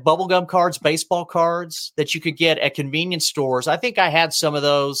they had bubblegum cards, baseball cards that you could get at convenience stores. I think I had some of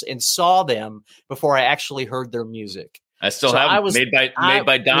those and saw them before I actually heard their music. I still have them. Made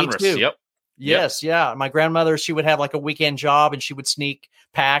by Donruss. Yep. Yes, yeah. My grandmother, she would have like a weekend job and she would sneak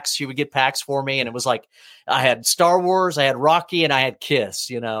packs. She would get packs for me. And it was like, I had Star Wars, I had Rocky, and I had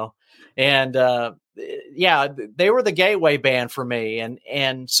Kiss, And they were the gateway band for me.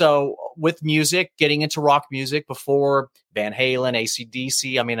 And so with music, getting into rock music before Van Halen,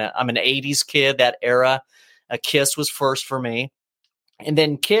 AC/DC, I'm an 80s kid, that era. Kiss was first for me. And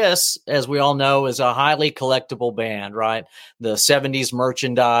then Kiss, as we all know, is a highly collectible band, right? The 70s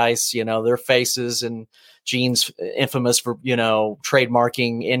merchandise, their faces, and Gene's infamous for,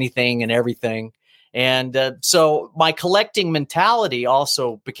 trademarking anything and everything. And so my collecting mentality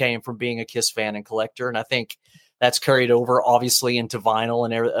also became from being a Kiss fan and collector. And I think that's carried over obviously into vinyl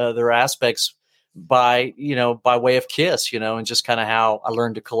and other aspects by way of Kiss, and just kind of how I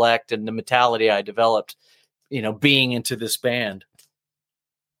learned to collect and the mentality I developed, being into this band.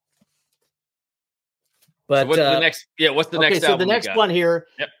 But so what's the next? Yeah, what's the next? So the next one here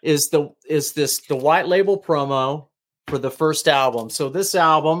is the white label promo for the first album. So this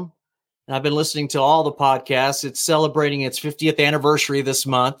album, and I've been listening to all the podcasts. It's celebrating its 50th anniversary this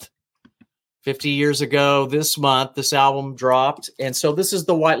month. 50 years ago this month, this album dropped, and so this is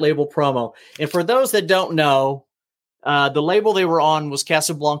the white label promo. And for those that don't know, the label they were on was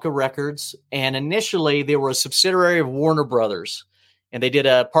Casablanca Records, and initially they were a subsidiary of Warner Brothers. And they did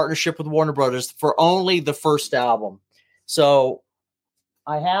a partnership with Warner Brothers for only the first album. So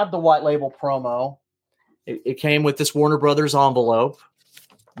I have the white label promo. It came with this Warner Brothers envelope,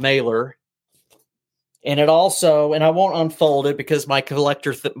 mailer. And it also, and I won't unfold it because my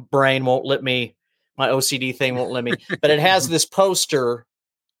collector brain won't let me, my OCD thing won't let me. But it has this poster,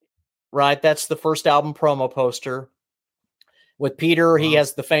 right? That's the first album promo poster. With Peter, he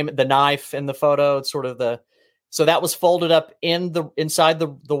has the knife in the photo. It's sort of so that was folded up inside the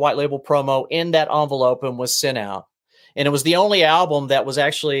white label promo in that envelope and was sent out. And it was the only album that was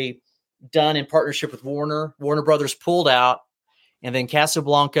actually done in partnership with Warner. Warner Brothers pulled out, and then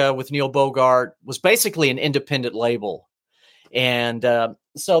Casablanca with Neil Bogart was basically an independent label. And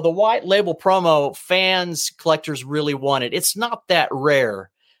so the white label promo, fans, collectors really want it. It's not that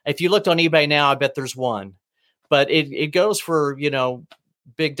rare. If you looked on eBay now, I bet there's one. But it goes for,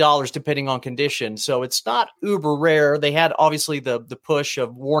 big dollars depending on condition. So it's not uber rare. They had obviously the push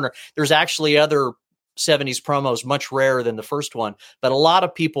of Warner. There's actually other 70s promos much rarer than the first one, but a lot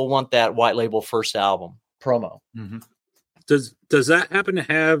of people want that white label first album promo. Mm-hmm. Does that happen to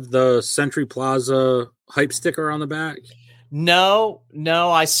have the Century Plaza hype sticker on the back? No,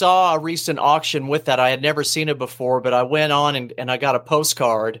 I saw a recent auction with that. I had never seen it before, but I went on and I got a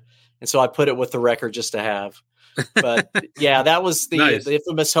postcard. And so I put it with the record just to have. But yeah, that was the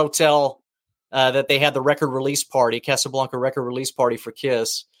infamous hotel that they had the record release party, Casablanca record release party for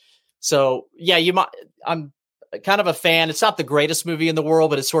Kiss. So yeah, I'm kind of a fan. It's not the greatest movie in the world,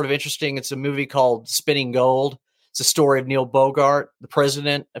 but it's sort of interesting. It's a movie called Spinning Gold. It's a story of Neil Bogart, the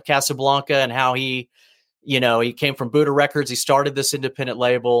president of Casablanca, and how he came from Buddha Records. He started this independent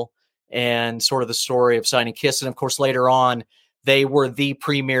label, and sort of the story of signing Kiss. And of course, later on, they were the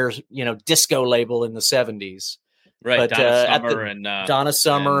premier, disco label in the 70s. Right, but, Donna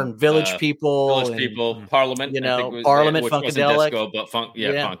Summer and Village People, Parliament, Parliament, Funkadelic, disco, but funk,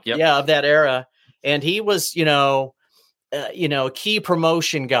 funk, of that era. And he was, a key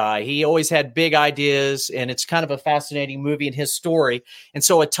promotion guy. He always had big ideas, and it's kind of a fascinating movie in his story. And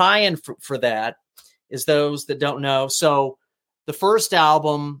so a tie-in for that is those that don't know. So the first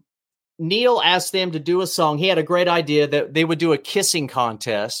album, Neil asked them to do a song. He had a great idea that they would do a kissing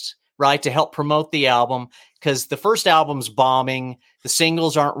contest, right, to help promote the album, because the first album's bombing. The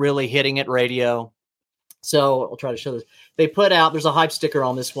singles aren't really hitting at radio. So I'll try to show this. They put out, there's a hype sticker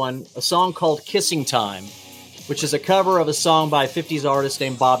on this one, a song called Kissing Time, which is a cover of a song by a 50s artist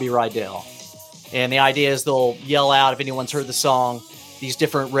named Bobby Rydell. And the idea is they'll yell out, if anyone's heard the song, these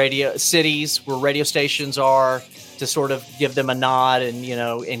different radio cities where radio stations are, to sort of give them a nod and,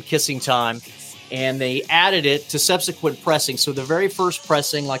 in Kissing Time. And they added it to subsequent pressing. So the very first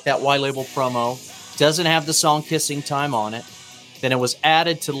pressing, like that white label promo, doesn't have the song Kissing Time on it. Then it was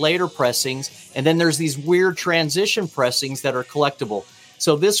added to later pressings. And then there's these weird transition pressings that are collectible.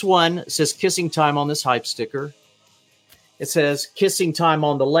 So this one says Kissing Time on this hype sticker. It says Kissing Time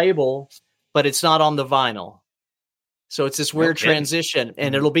on the label, but it's not on the vinyl. So it's this weird transition.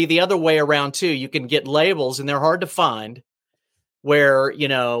 And it'll be the other way around too. You can get labels, and they're hard to find, where,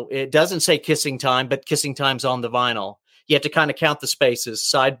 it doesn't say Kissing Time, but Kissing Time's on the vinyl. You have to kind of count the spaces.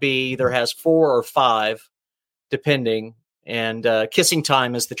 Side B either has 4 or 5, depending. And Kissing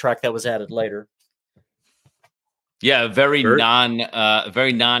Time is the track that was added later. Yeah, very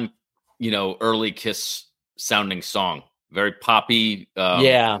non, early Kiss sounding song. Very poppy.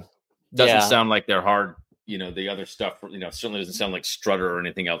 Doesn't sound like they're hard. The other stuff, certainly doesn't sound like Strutter or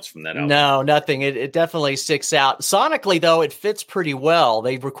anything else from that album. No, nothing. It definitely sticks out. Sonically, though, it fits pretty well.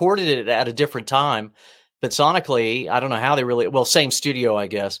 They recorded it at a different time, but sonically, I don't know how they same studio, I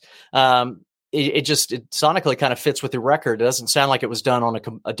guess. It sonically kind of fits with the record. It doesn't sound like it was done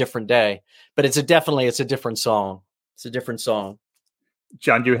on a different day, but it's a different song. It's a different song.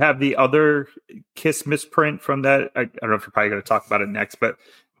 John, do you have the other Kiss misprint from that? I don't know if you're probably going to talk about it next, but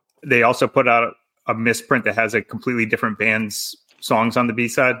they also put out a misprint that has a completely different band's songs on the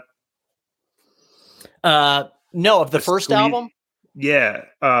B-side. No, of the first album. Yeah,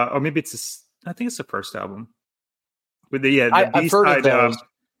 or maybe I think it's the first album. With the I've heard of B-side those.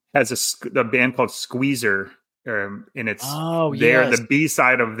 has a band called Squeezer, and it's yes. the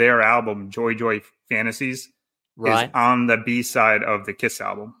B-side of their album, Joy Joy Fantasies, is on the B-side of the Kiss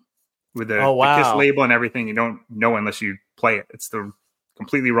album with the Kiss label and everything. You don't know unless you play it. It's the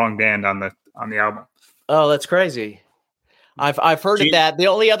completely wrong band on the album. Oh, that's crazy. I've heard of that. The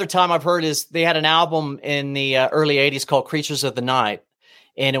only other time I've heard is they had an album in the early 80s called Creatures of the Night,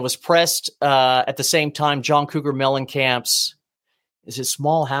 and it was pressed at the same time John Cougar Mellencamp's, is it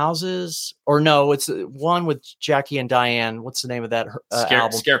Small Houses? Or no, it's one with Jackie and Diane. What's the name of that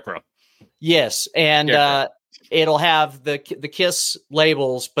album? Scarecrow. Yes, and it'll have the Kiss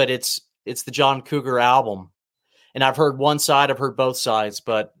labels, but it's the John Cougar album. And I've heard one side, I've heard both sides,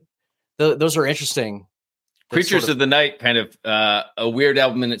 but those are interesting. Creatures of the Night, kind of a weird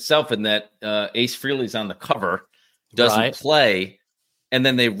album in itself, in that Ace Frehley's on the cover, doesn't play, and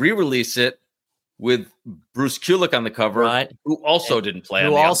then they re-release it with Bruce Kulick on the cover, who also didn't play.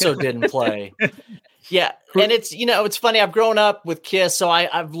 Yeah, and it's funny. I've grown up with Kiss, so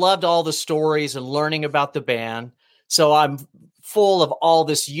I've loved all the stories and learning about the band. So I'm full of all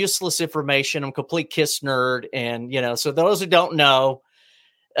this useless information. I'm a complete Kiss nerd, and so those who don't know.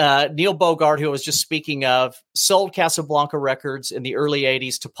 Neil Bogart, who I was just speaking of, sold Casablanca Records in the early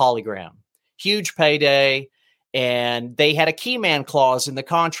 80s to Polygram. Huge payday. And they had a key man clause in the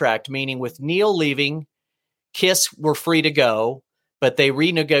contract, meaning with Neil leaving, Kiss were free to go, but they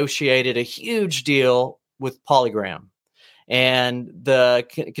renegotiated a huge deal with Polygram. And the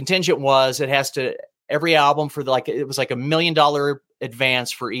contingent was it has to, every album it was like $1 million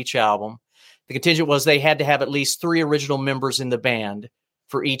advance for each album. The contingent was they had to have at least 3 original members in the band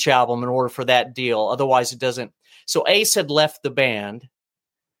for each album in order for that deal. Otherwise it doesn't. So Ace had left the band.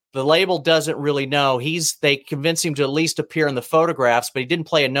 The label doesn't really know. They convinced him to at least appear in the photographs, but he didn't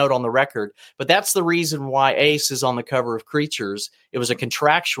play a note on the record. But that's the reason why Ace is on the cover of Creatures. It was a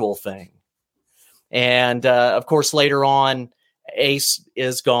contractual thing. And of course, later on, Ace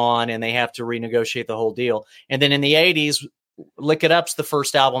is gone and they have to renegotiate the whole deal. And then in the 80s, Lick It Up's the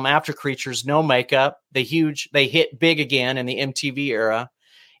first album after Creatures, no makeup. They hit big again in the MTV era.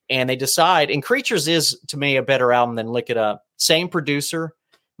 And they decide, and Creatures is, to me, a better album than Lick It Up. Same producer,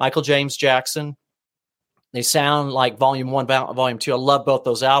 Michael James Jackson. They sound like Volume 1, Volume 2. I love both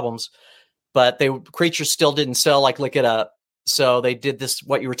those albums. But Creatures still didn't sell like Lick It Up. So they did this,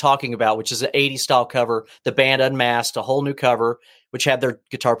 what you were talking about, which is an 80s style cover. The band unmasked, a whole new cover, which had their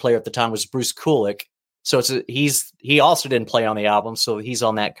guitar player at the time was Bruce Kulick. So he also didn't play on the album, so he's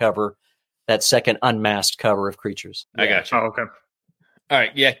on that cover, that second unmasked cover of Creatures. I got you. Oh, okay. All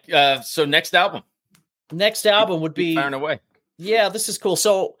right, yeah. So next album. Next album would be firing away. Yeah, this is cool.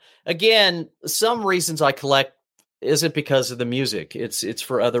 So again, some reasons I collect isn't because of the music. It's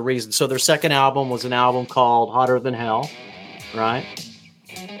for other reasons. So their second album was an album called Hotter Than Hell, right?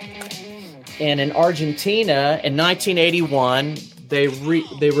 And in Argentina in 1981, they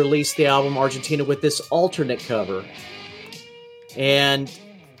released the album Argentina with this alternate cover. And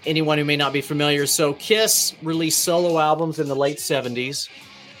anyone who may not be familiar, so Kiss released solo albums in the late 70s.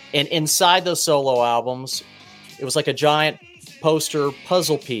 And inside those solo albums, it was like a giant poster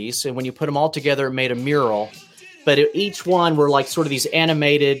puzzle piece. And when you put them all together, it made a mural. But each one were like sort of these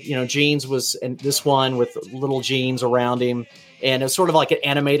animated, Gene's was and this one with little Gene's around him. And it was sort of like an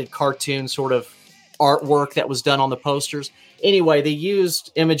animated cartoon sort of artwork that was done on the posters. Anyway, they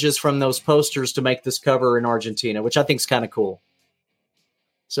used images from those posters to make this cover in Argentina, which I think is kind of cool.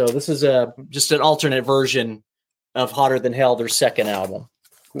 So this is just an alternate version of Hotter Than Hell, their second album.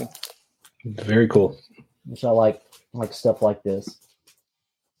 Cool. Very cool. Which I like stuff like this.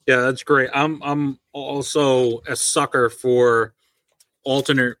 Yeah, that's great. I'm also a sucker for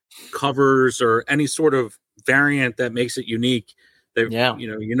alternate covers or any sort of variant that makes it unique. That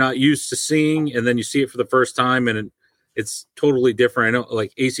you're not used to seeing, and then you see it for the first time, and it's totally different. I know,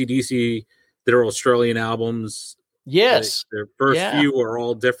 like AC/DC, their Australian albums. Yes, their first few are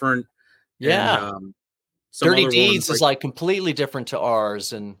all different. Yeah, and, Dirty Deeds is like completely different to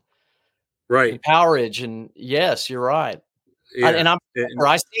ours, and right, Powerage, and yes, you're right. Yeah.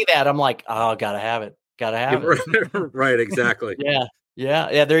 I see that, I'm like, oh, gotta have it. Right, exactly.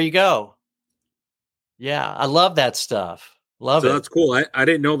 Yeah. There you go. Yeah, I love that stuff. Love it. That's cool. I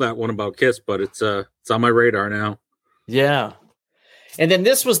didn't know that one about Kiss, but it's on my radar now. Yeah. And then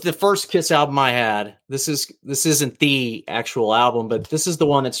this was the first Kiss album I had. This isn't the actual album, but this is the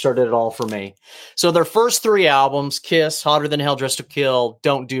one that started it all for me. So their first 3 albums, Kiss, Hotter Than Hell, Dressed to Kill,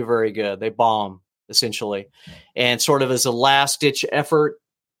 don't do very good. They bomb, essentially. And sort of as a last-ditch effort,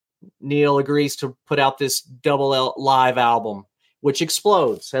 Neil agrees to put out this double live album, which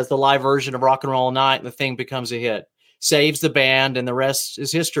explodes. Has the live version of Rock and Roll All Night, and the thing becomes a hit. Saves the band, and the rest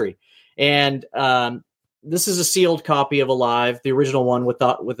is history. And this is a sealed copy of Alive, the original one with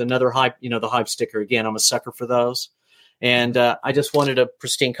another hype, the hype sticker. Again, I'm a sucker for those. And I just wanted a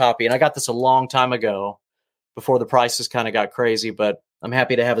pristine copy. And I got this a long time ago before the prices kind of got crazy, but I'm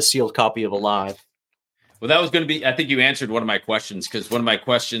happy to have a sealed copy of Alive. Well, that was going to be, I think you answered one of my questions, because one of my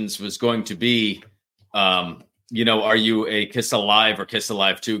questions was going to be, are you a Kiss Alive or Kiss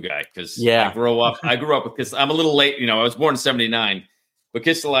Alive 2 guy? Because I grew up with Kiss. I'm a little late, I was born in 1979, but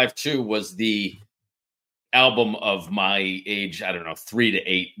Kiss Alive 2 was the album of my age, I don't know, 3 to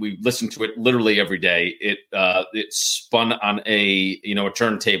 8. We listened to it literally every day. It spun on a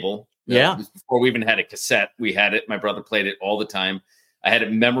turntable. Yeah. Before we even had a cassette, we had it. My brother played it all the time. I had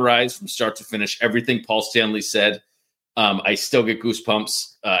it memorized from start to finish. Everything Paul Stanley said. I still get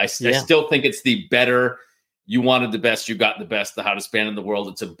goosebumps. I still think it's the better. You wanted the best, you got the best, the hottest band in the world.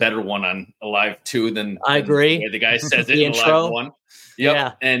 It's a better one on Alive 2 than I agree. The way the guy says it The in intro. Alive 1. Yep.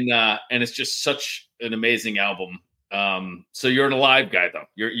 Yeah. And it's just such an amazing album. So you're an Alive guy, though.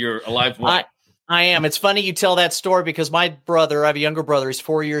 You're Alive 1. I am. It's funny you tell that story because my brother, I have a younger brother, he's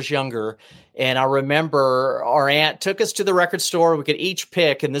 4 years younger. And I remember our aunt took us to the record store. We could each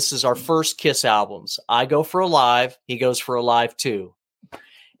pick, and this is our first Kiss albums. I go for Alive. He goes for Alive 2.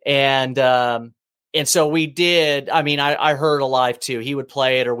 And so we did. I mean, I heard Alive 2. He would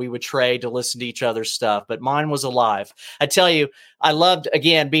play it or we would trade to listen to each other's stuff. But mine was Alive. I tell you, I loved,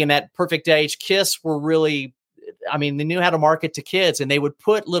 again, being that perfect age. Kiss were really, they knew how to market to kids, and they would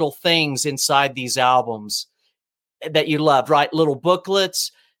put little things inside these albums that you loved, right? Little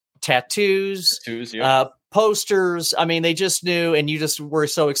booklets, tattoos, posters. They just knew, and you just were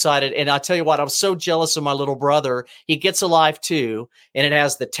so excited. And I tell you what, I was so jealous of my little brother. He gets Alive 2, and it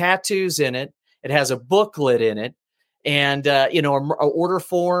has the tattoos in it. It has a booklet in it, and an order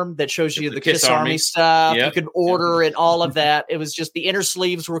form that shows you the Kiss Army stuff. Yep. You could order it, all of that. It was just the inner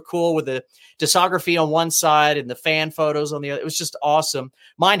sleeves were cool with the discography on one side and the fan photos on the other. It was just awesome.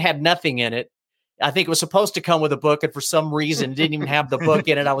 Mine had nothing in it. I think it was supposed to come with a book, and for some reason it didn't even have the book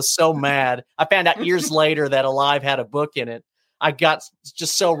in it. I was so mad. I found out years later that Alive had a book in it. I got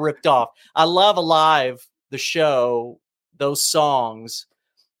just so ripped off. I love Alive, the show, those songs.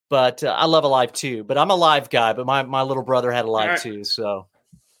 But I love Alive 2. But I'm a Live guy. But my little brother had Alive 2. So,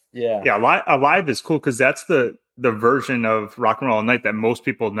 yeah. Yeah, Alive is cool because that's the version of Rock and Roll All Night that most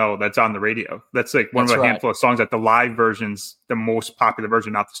people know that's on the radio. That's like one of a handful of songs that the live version's the most popular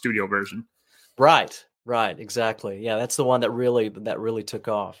version, not the studio version. Right, exactly. Yeah, that's the one that really took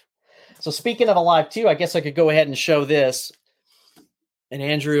off. So speaking of Alive 2, I guess I could go ahead and show this. And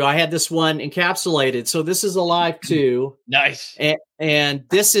Andrew, I had this one encapsulated. So this is Alive 2. Nice. And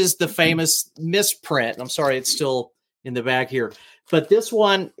this is the famous misprint. I'm sorry, it's still in the back here. But this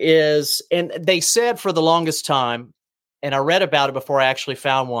one is, and they said for the longest time, and I read about it before I actually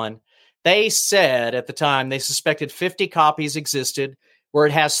found one, they said at the time they suspected 50 copies existed, where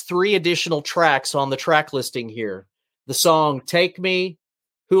it has 3 additional tracks on the track listing here. The song Take Me,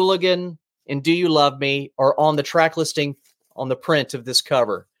 Hooligan, and Do You Love Me are on the track listing on the print of this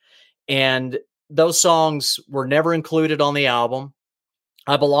cover. And those songs were never included on the album.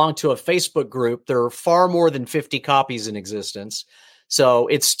 I belong to a Facebook group. There are far more than 50 copies in existence. So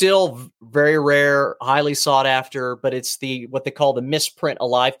it's still very rare, highly sought after, but it's what they call the misprint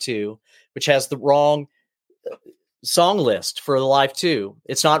Alive 2, which has the wrong song list for Alive 2.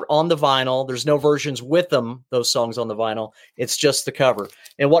 It's not on the vinyl. There's no versions with them, those songs on the vinyl. It's just the cover.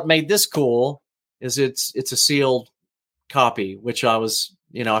 And what made this cool is it's a sealed copy, which I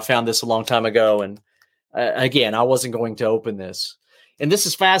found this a long time ago. And again, I wasn't going to open this. And this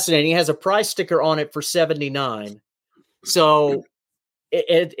is fascinating. It has a price sticker on it for $79. So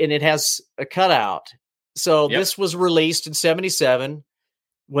it has a cutout. So This was released in 1977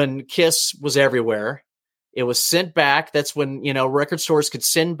 when Kiss was everywhere. It was sent back. That's when, record stores could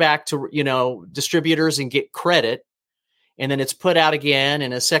send back to, distributors and get credit. And then it's put out again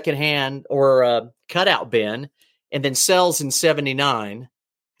in a secondhand or a cutout bin and then sells in 1979.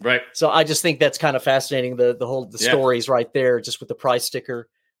 Right. So I just think that's kind of fascinating. The stories right there, just with the price sticker.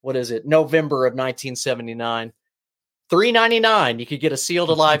 What is it? November of 1979. $3.99. You could get a sealed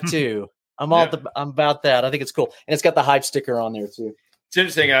Alive 2. I'm about that. I think it's cool. And it's got the hype sticker on there too. It's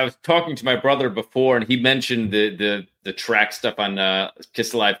interesting. I was talking to my brother before, and he mentioned the track stuff on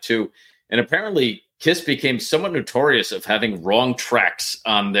Kiss Alive 2. And apparently, Kiss became somewhat notorious of having wrong tracks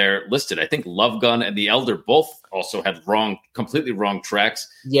on their listed. I think Love Gun and The Elder both also had completely wrong tracks.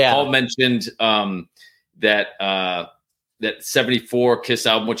 Yeah. Paul mentioned that 74 Kiss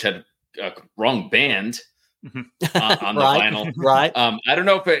album, which had a wrong band on the vinyl. Right. I don't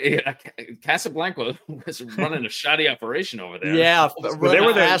know if Casablanca was running a shoddy operation over there. Yeah. They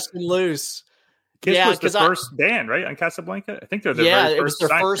were fast and loose. Kiss was the first band, right, on Casablanca? I think they're the very it was their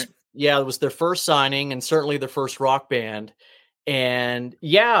first. Right? Yeah, it was their first signing, and certainly their first rock band. And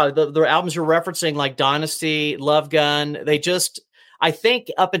yeah, the albums you're referencing, like Dynasty, Love Gun, I think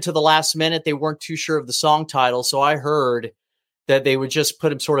up until the last minute, they weren't too sure of the song title. So I heard that they would just put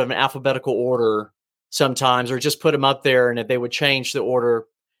them sort of in alphabetical order sometimes, or just put them up there, and if they would change the order,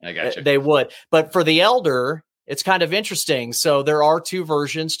 I got you. They would. But for The Elder, it's kind of interesting. So there are two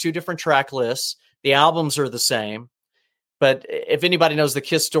versions, two different track lists. The albums are the same. But if anybody knows the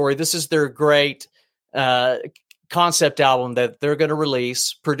Kiss story, this is their great concept album that they're going to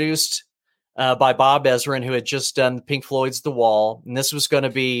release, produced by Bob Ezrin, who had just done Pink Floyd's The Wall. And this was going to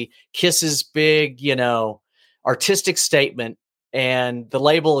be Kiss's big, artistic statement. And the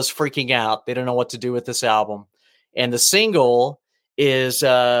label is freaking out. They don't know what to do with this album. And the single is,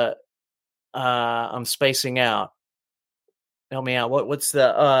 I'm spacing out. Help me out. What's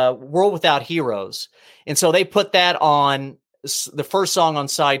the World Without Heroes? And so they put that on the first song on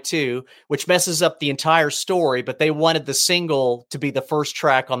side 2, which messes up the entire story, but they wanted the single to be the first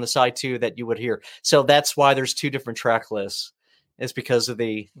track on the side 2 that you would hear. So that's why there's two different track lists. It's because of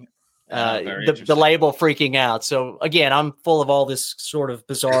the label freaking out. So again, I'm full of all this sort of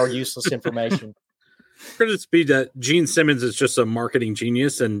bizarre, useless information. Could it be that Gene Simmons is just a marketing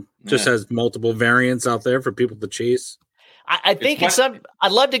genius and just has multiple variants out there for people to chase? I think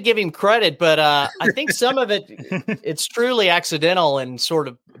I'd love to give him credit, but I think some of it's truly accidental, and sort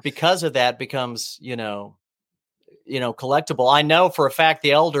of because of that becomes, collectible. I know for a fact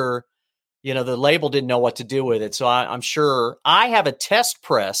The Elder, the label didn't know what to do with it. So I'm sure I have a test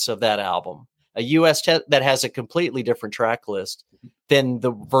press of that album, a US that has a completely different track list than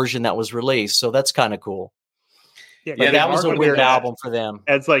the version that was released. So that's kind of cool. Yeah, that was a weird album for them.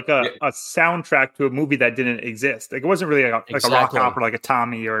 It's like a soundtrack to a movie that didn't exist. Like, it wasn't really like a rock opera, like a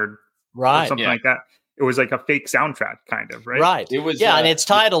Tommy or something like that. It was like a fake soundtrack, kind of, right? Right. It was, and it's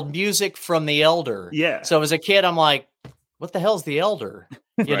titled "Music from the Elder." Yeah. So as a kid, I'm like, "What the hell's the Elder?"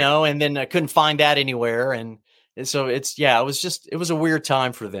 And then I couldn't find that anywhere, and so it was a weird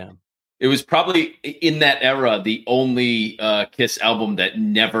time for them. It was probably in that era the only Kiss album that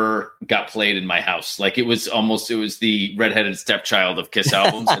never got played in my house. Like it was the redheaded stepchild of Kiss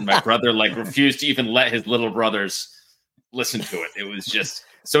albums, and my brother refused to even let his little brothers listen to it. It was just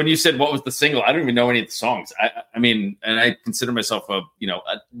so. When you said what was the single, I don't even know any of the songs. I mean, and I consider myself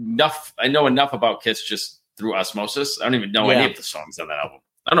enough. I know enough about Kiss just through osmosis. I don't even know any of the songs on that album.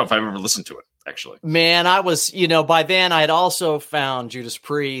 I don't know if I've ever listened to it, actually. Man, I was, by then I had also found Judas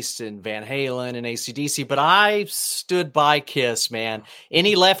Priest and Van Halen and AC/DC, but I stood by Kiss, man.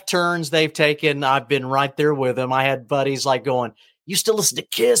 Any left turns they've taken, I've been right there with them. I had buddies going, "You still listen to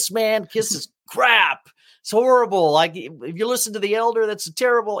Kiss, man? Kiss is crap. It's horrible. Like, if you listen to The Elder, that's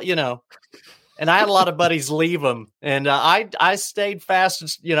terrible, And I had a lot of buddies leave them, and I stayed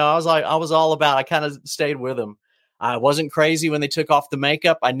fast. I was all about. I kind of stayed with them. I wasn't crazy when they took off the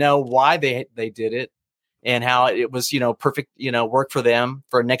makeup. I know why they did it, and how it was perfect. Work for them,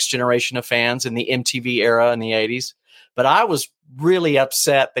 for a next generation of fans in the MTV era in the 80s. But I was really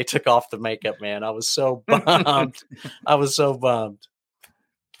upset they took off the makeup, man. I was so bummed.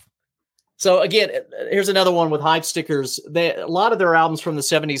 So again, here's another one with hype stickers. A lot of their albums from the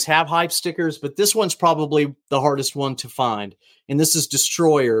 70s have hype stickers, but this one's probably the hardest one to find. And this is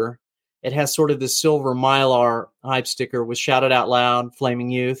Destroyer. It has sort of this silver Mylar hype sticker with Shout It Out Loud, Flaming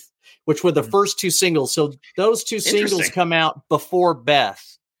Youth, which were the first two singles. So those two singles come out before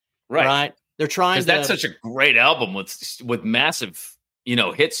Beth. Right? They're trying to... That's such a great album with massive,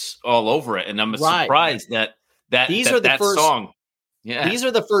 hits all over it. And I'm surprised that first song... Yeah. These are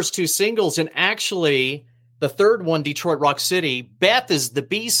the first two singles, and actually, the third one, Detroit Rock City, Beth is the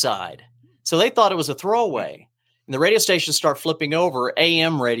B-side. So they thought it was a throwaway. And the radio stations start flipping over,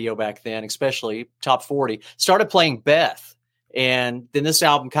 AM radio back then, especially Top 40, started playing Beth. And then this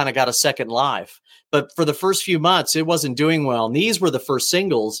album kind of got a second life. But for the first few months, it wasn't doing well. And these were the first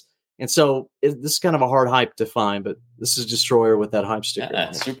singles. And so this is kind of a hard hype to find, but this is Destroyer with that hype sticker. Yeah,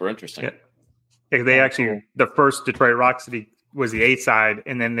 that's super interesting. Yeah, they actually, the first Detroit Rock City was the A-side,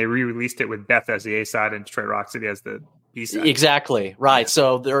 and then they re-released it with Beth as the A-side and Detroit Rock City as the B-side. Exactly. Right.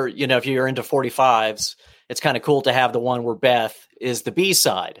 So there, if you're into 45s, it's kind of cool to have the one where Beth is the B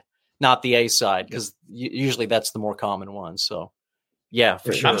side, not the A side, because usually that's the more common one. So yeah,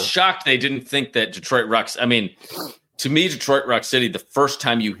 for sure. I'm shocked they didn't think that Detroit Rocks. I mean, to me, Detroit Rock City, the first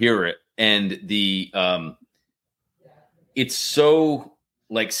time you hear it, and it's so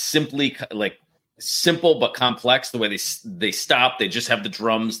like simple but complex. The way they stop, they just have the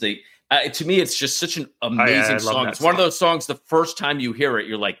drums. To me, it's just such an amazing song. It's one of those songs. The first time you hear it,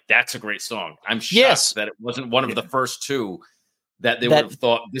 you're like, "That's a great song." I'm shocked that it wasn't one of the first two that they would have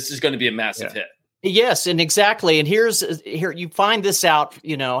thought this is going to be a massive hit. Yes, and exactly. And here you find this out.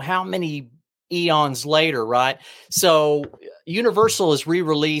 How many eons later, right? So Universal has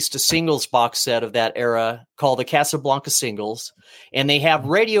re-released a singles box set of that era called the Casablanca Singles, and they have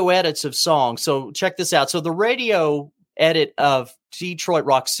radio edits of songs. So check this out. So the radio edit of Detroit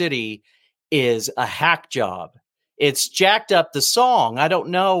Rock City is a hack job. It's jacked up the song. I don't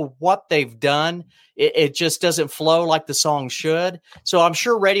know what they've done. It just doesn't flow like the song should. So I'm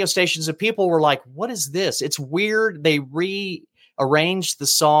sure radio stations and people were like, what is this? It's weird. They rearranged the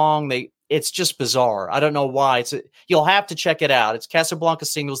song. It's just bizarre. I don't know why. You'll have to check it out. It's Casablanca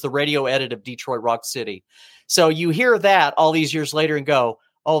Singles, the radio edit of Detroit Rock City. So you hear that all these years later and go,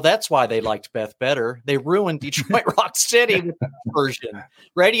 oh, that's why they liked Beth better. They ruined Detroit Rock City with the version.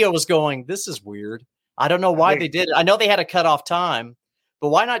 Radio was going, this is weird. I don't know why they did it. I know they had a cutoff time, but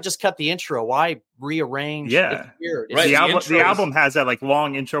why not just cut the intro? Why rearrange? Yeah. It's weird. Right. The album has that like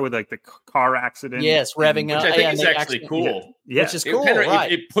long intro with like the car accident. Yes, revving up. Which I think is actually cool. Yeah. Which is cool,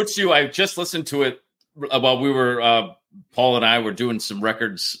 right. It puts you, I just listened to it while we were, Paul and I were doing some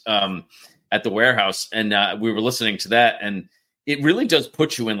records at the warehouse, and we were listening to that, and it really does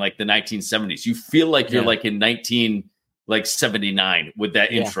put you in like the 1970s. You feel like you're like in 1979 with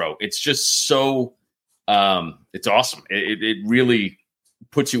that intro. It's just so, it's awesome. It really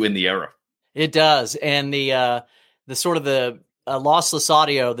puts you in the era. It does. And the sort of the lossless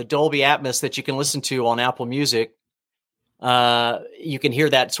audio, the Dolby Atmos that you can listen to on Apple Music, you can hear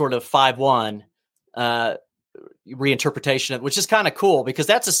that sort of 5.1 reinterpretation of, which is kind of cool because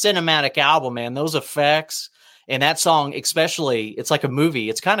that's a cinematic album, man. Those effects and that song, especially, it's like a movie.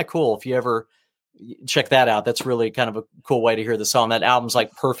 It's kind of cool if you ever check that out. That's really kind of a cool way to hear the song. That album's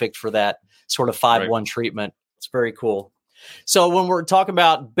like perfect for that sort of 5.1 treatment. It's very cool. So when we're talking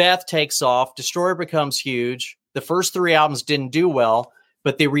about Beth takes off, Destroyer becomes huge. The first three albums didn't do well,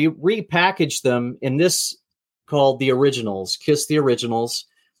 but they repackaged them in this called The Originals, Kiss the Originals.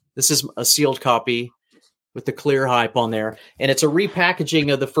 This is a sealed copy with the clear hype on there. And it's a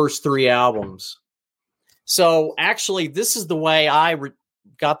repackaging of the first three albums. So actually, this is the way I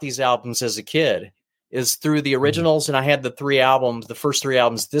got these albums as a kid, is through the originals. And I had the first three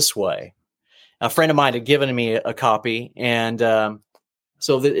albums this way. A friend of mine had given me a copy. And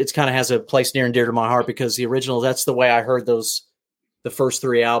so it kind of has a place near and dear to my heart because the original, that's the way I heard the first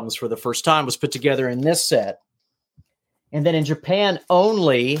three albums for the first time, was put together in this set. And then in Japan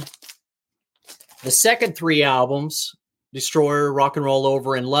only, the second three albums, Destroyer, Rock and Roll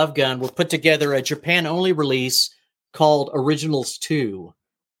Over, and Love Gun, were put together a Japan-only release called Originals 2.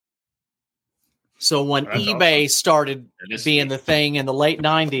 So when eBay started being the thing in the late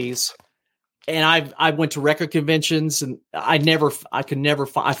 90s, and I went to record conventions, and I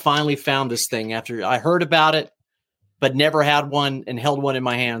finally found this thing after I heard about it, but never had one and held one in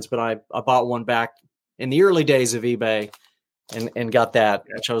my hands. But I bought one back in the early days of eBay and got that,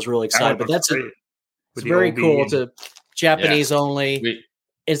 which I was really excited. But it's very cool. It's a Japanese only. Sweet.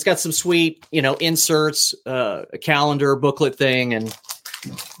 It's got some sweet, inserts, a calendar booklet thing, and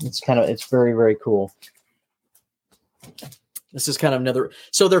it's very, very cool. This is kind of another.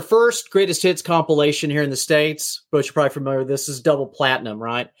 So their first greatest hits compilation here in the States, but you're probably familiar with this, is Double Platinum,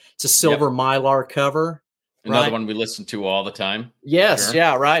 right? It's a silver Mylar cover. Another one we listen to all the time. Yes, sure.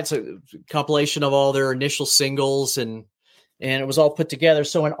 Yeah, right. It's a compilation of all their initial singles, and it was all put together.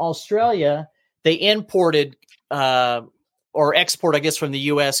 So in Australia, they imported or export, I guess, from the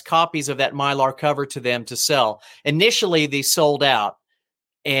U.S. copies of that Mylar cover to them to sell. Initially, they sold out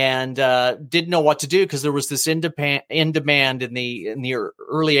and didn't know what to do because there was this in demand in the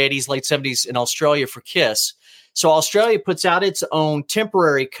early 80s, late 70s in Australia for Kiss. So Australia puts out its own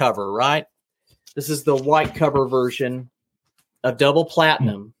temporary cover, right? This is the white cover version of Double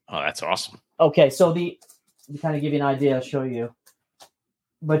Platinum. Oh, that's awesome. Okay, so to kind of give you an idea, I'll show you.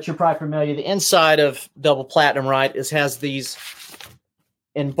 But you're probably familiar. The inside of Double Platinum, right, has these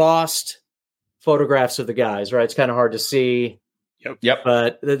embossed photographs of the guys, right? It's kind of hard to see. Yep.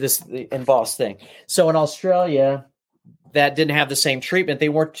 But the embossed thing. So in Australia, that didn't have the same treatment. They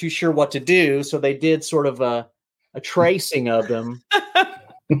weren't too sure what to do, so they did sort of a a tracing of them.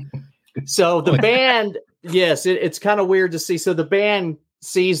 So the band, yes, it's kind of weird to see. So the band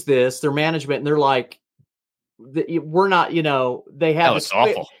sees this, their management, and they're like, we're not, they have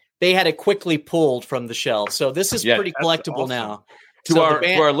awful. They had it quickly pulled from the shelf. So this is pretty collectible awesome. now. To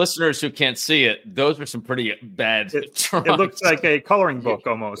our listeners who can't see it, those are some pretty bad. It looks like a coloring book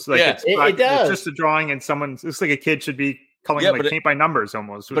almost. Like it does. It's just a drawing, and looks like a kid should be coloring paint by numbers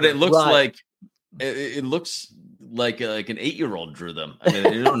almost. But it looks like it looks like an 8-year-old drew them. I mean,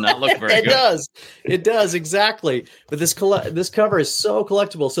 it does not look very good. It does exactly. But this cover is so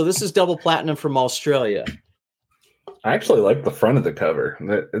collectible. So this is double platinum from Australia. I actually like the front of the cover.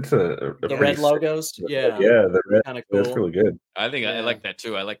 It's the red logos. Yeah, the red. Kind of cool. That's really good. I think I like that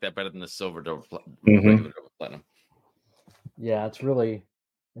too. I like that better than the silver double platinum. Yeah, it's really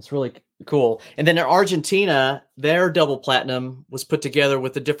cool. And then in Argentina, their double platinum was put together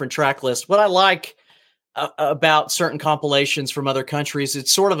with a different track list. What I like about certain compilations from other countries,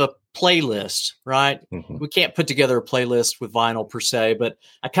 it's sort of a playlist, right? Mm-hmm. We can't put together a playlist with vinyl per se, but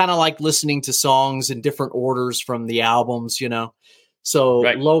I kind of like listening to songs in different orders from the albums, So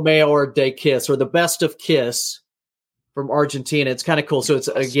Lo Mejor de Kiss, or the best of Kiss from Argentina. It's kind of cool. So it's,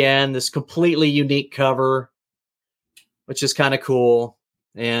 again, this completely unique cover, which is kind of cool.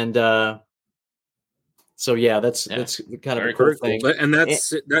 And so, that's kind of a cool thing. And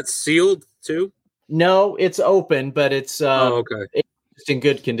that's sealed too? No, it's open, but it's okay. It's in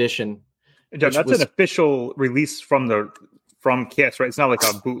good condition. John, that's an official release from Kiss, right? It's not like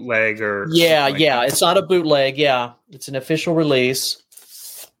a bootleg or that. It's not a bootleg. Yeah, it's an official release.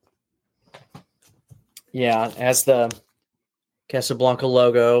 Yeah, it has the Casablanca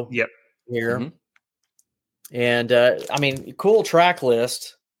logo. Yep. Here, and cool track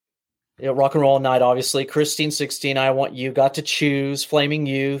list. Rock and Roll Night, obviously. Christine 16, I Want You, Got to Choose, Flaming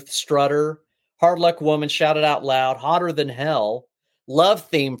Youth, Strutter, Hard Luck Woman, Shout It Out Loud, Hotter Than Hell, Love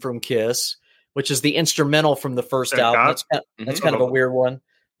Theme from Kiss, which is the instrumental from the first album. That's kind of a weird one.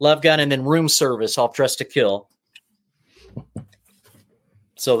 Love Gun, and then Room Service off Dress to Kill.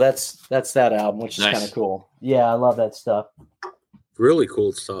 So that's that album, which is kind of cool. Yeah, I love that stuff. Really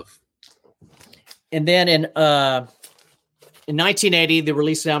cool stuff. And then in 1980, they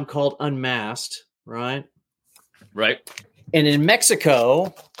released an album called Unmasked, right? Right. And in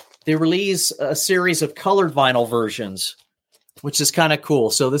Mexico, they release a series of colored vinyl versions, which is kind of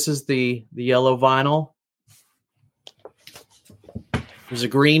cool. So this is the yellow vinyl. There's a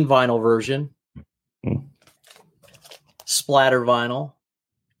green vinyl version. Splatter vinyl.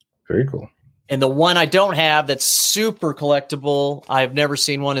 Very cool. And the one I don't have that's super collectible, I've never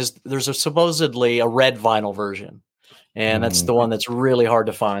seen one, is there's supposedly a red vinyl version. And that's the one that's really hard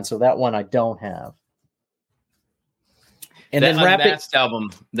to find. So that one I don't have. And that then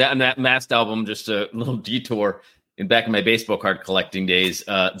Unmasked album, just a little detour. Back in my baseball card collecting days,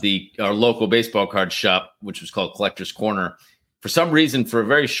 our local baseball card shop, which was called Collector's Corner, for some reason, for a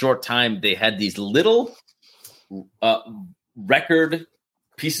very short time, they had these little record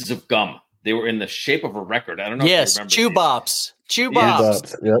pieces of gum. They were in the shape of a record. I don't know. Yes, if you remember Chew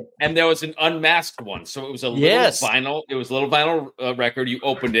Bops. Yep. And there was an unmasked one, so it was a little vinyl. It was a little vinyl record. You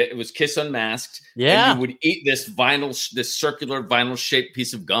opened it. It was Kiss Unmasked. Yeah, and you would eat this circular vinyl shaped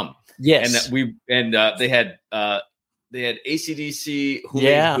piece of gum. Yes, and they had AC/DC. Who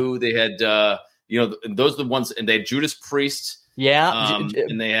Made Who. They had those are the ones, and they had Judas Priest. Yeah,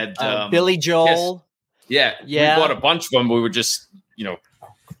 and they had Billy Joel. Kiss. Yeah. We bought a bunch of them. We were just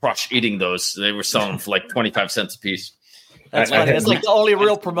crush eating those. They were selling for like 25 cents a piece. That's funny. It's like the only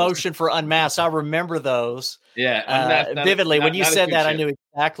real promotion for Unmasked. I remember those. Yeah, vividly. When you said that, I knew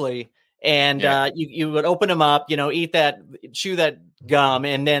exactly. And you would open them up, eat that, chew that gum,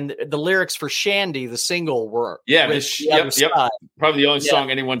 and then the lyrics for Shandy, the single, were probably the only song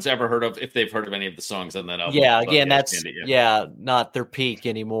anyone's ever heard of, if they've heard of any of the songs on that album. Yeah, again, that's Shandy, not their peak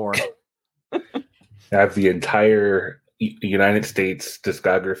anymore. I have the entire United States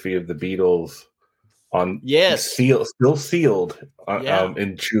discography of the Beatles on still sealed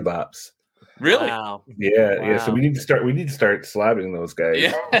in chew bops. Really? Wow. Yeah. So we need to start slabbing those guys.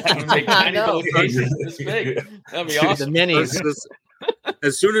 Yeah, make tiny little faces this big. That'd be awesome. The minis.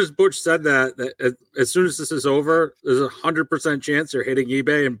 As soon as Butch said that, as soon as this is over, there's 100% chance you're hitting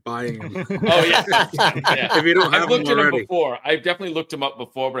eBay and buying them. Oh yeah. If you don't have I've looked them at already. them before. I've definitely looked them up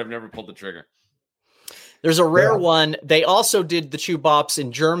before, but I've never pulled the trigger. There's a rare one. They also did the Chew Bops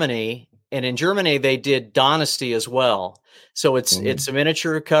in Germany, and in Germany they did Dynasty as well. So it's a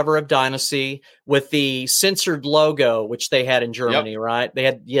miniature cover of Dynasty with the censored logo, which they had in Germany, right? They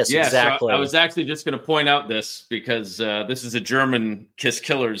had exactly. So I was actually just going to point out this because this is a German Kiss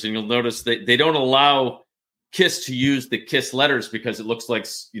Killers, and you'll notice they don't allow Kiss to use the Kiss letters because it looks like,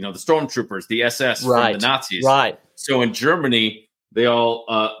 the stormtroopers, the SS from the Nazis. Right. So in Germany, they all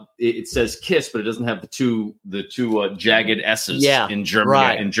it says Kiss, but it doesn't have the two jagged S's in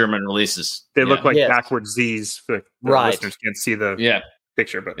Germany in German releases. They look like backwards Z's. For the listeners can't see the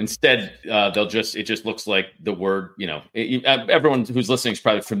picture, but instead it just looks like the word. Everyone who's listening is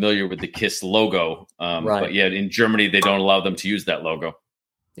probably familiar with the Kiss logo, but in Germany they don't allow them to use that logo.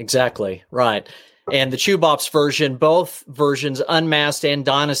 Exactly right. And the Chew Bops version, both versions, Unmasked and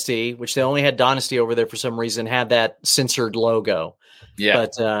Dynasty, which they only had Dynasty over there for some reason, had that censored logo. Yeah,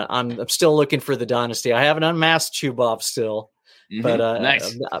 but I'm still looking for the Dynasty. I have an Unmasked Chew Bop still, but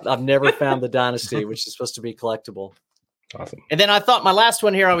nice. I've never found the Dynasty, which is supposed to be collectible. Awesome. And then I thought my last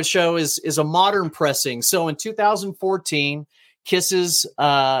one here I would show is a modern pressing. So in 2014, Kiss's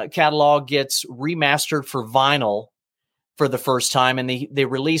catalog gets remastered for vinyl for the first time, and they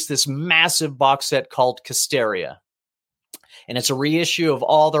released this massive box set called Kisteria, and it's a reissue of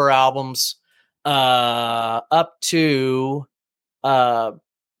all their albums up to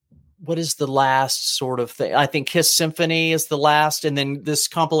what is the last sort of thing? I think Kiss Symphony is the last, and then this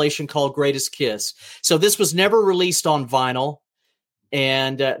compilation called Greatest Kiss. So this was never released on vinyl,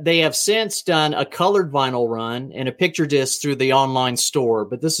 and they have since done a colored vinyl run and a picture disc through the online store,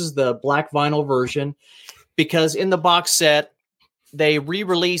 but this is the black vinyl version. Because in the box set, they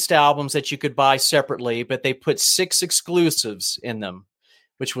re-released albums that you could buy separately, but they put 6 exclusives in them,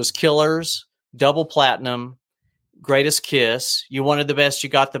 which was Killers, Double Platinum, Greatest Kiss, You Wanted the Best, You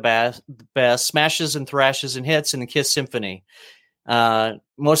Got the Best, Smashes and Thrashes and Hits, and the Kiss Symphony.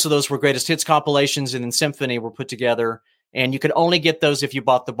 Most of those were Greatest Hits compilations, and then Symphony were put together, and you could only get those if you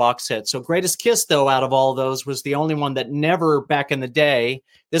bought the box set. So Greatest Kiss, though, out of all those, was the only one that never, back in the day,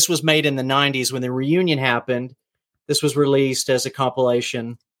 this was made in the 90s when the reunion happened. This was released as a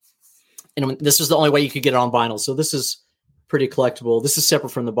compilation, and this was the only way you could get it on vinyl. So this is pretty collectible. This is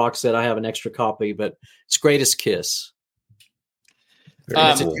separate from the box set. I have an extra copy, but it's Greatest Kiss.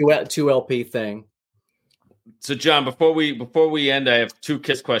 It's a 2 LP thing. So, John, before we end, I have 2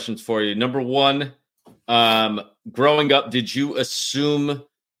 Kiss questions for you. Number one, growing up, did you assume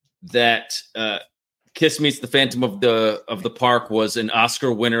that Kiss Meets the Phantom of the Park was an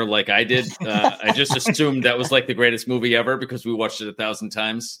Oscar winner like I did? I just assumed that was like the greatest movie ever because we watched it 1,000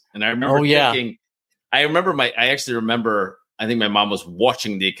 times. And I remember thinking, I think my mom was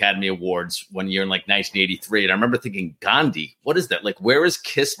watching the Academy Awards one year in like 1983. And I remember thinking, Gandhi, what is that? Like, where is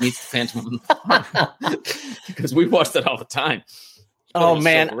Kiss Meets the Phantom of the Park? Because we watched that all the time. Oh,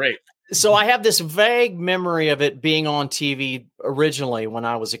 man. So great. So I have this vague memory of it being on TV originally when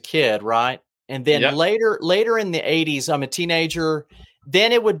I was a kid, right? And then later in the 80s, I'm a teenager.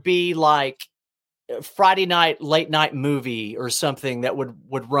 Then it would be like Friday night, late night movie or something that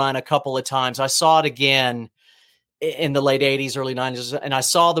would run a couple of times. I saw it again in the late 80s, early 90s, and I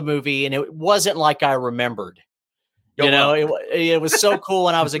saw the movie, and it wasn't like I remembered. It was so cool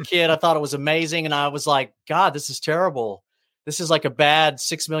when I was a kid. I thought it was amazing, and I was like, God, this is terrible. This is like a bad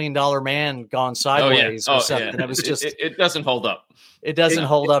 $6 Million Man gone sideways or something. Yeah. It was just it doesn't hold up. It doesn't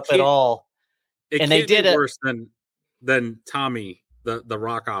hold up at all. And they did it worse than Tommy, the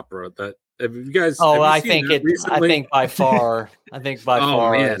rock opera. That have you guys? I think by far.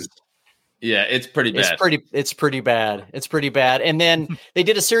 Man. Yeah, it's pretty bad. It's pretty bad. And then they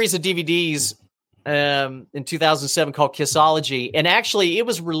did a series of DVDs in 2007 called Kissology, and actually it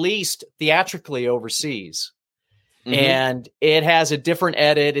was released theatrically overseas. Mm-hmm. And it has a different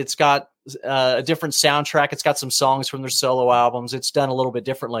edit. It's got a different soundtrack. It's got some songs from their solo albums. It's done a little bit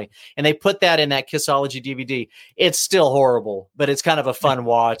differently. And they put that in that Kissology DVD. It's still horrible, but it's kind of a fun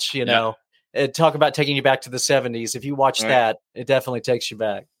watch, you know. Talk about taking you back to the 70s. If you watch that, it definitely takes you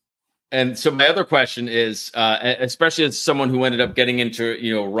back. And so my other question is, especially as someone who ended up getting into,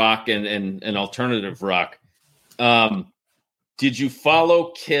 rock and alternative rock, did you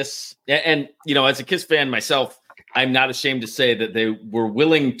follow Kiss? And, as a Kiss fan myself, I'm not ashamed to say that they were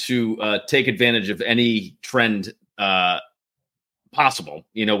willing to take advantage of any trend possible,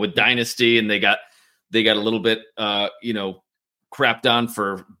 with Dynasty, and they got a little bit, crapped on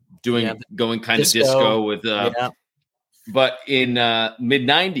for going kind of disco with, but in mid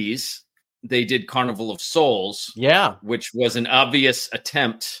 90s, they did Carnival of Souls, which was an obvious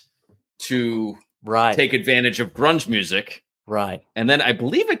attempt to take advantage of grunge music. Right. And then I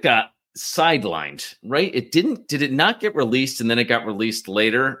believe it got sidelined, right? Did it not get released and then it got released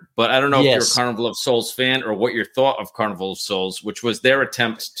later? But I don't know if you're a Carnival of Souls fan or what your thought of Carnival of Souls, which was their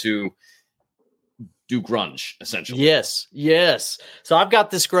attempt to do grunge, essentially. Yes. So I've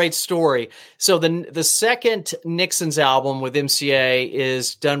got this great story. So the second Nixons album with MCA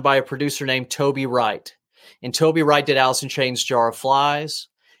is done by a producer named Toby Wright. And Toby Wright did Alice in Chains' Jar of Flies,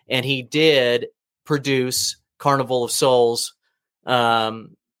 and he did produce Carnival of Souls. Was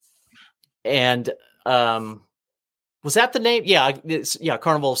that the name? Yeah,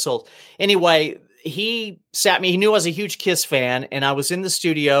 Carnival of Souls. Anyway, he knew I was a huge Kiss fan, and I was in the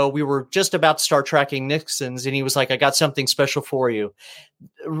studio. We were just about to start tracking Nixons, and he was like, I got something special for you.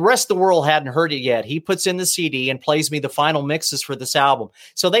 The rest of the world hadn't heard it yet. He puts in the CD and plays me the final mixes for this album.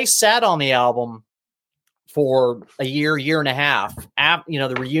 So they sat on the album for a year and a half.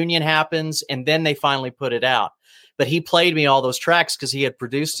 The reunion happens, and then they finally put it out. But he played me all those tracks because he had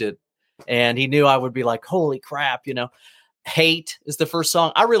produced it, and he knew I would be like, holy crap, Hate is the first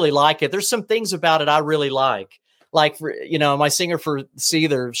song. I really like it. There's some things about it I really like. Like, my singer for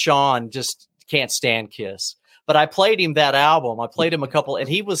Seether, Sean, just can't stand Kiss. But I played him that album. I played him a couple, and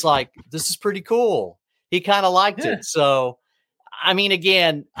he was like, this is pretty cool. He kind of liked it. So, I mean,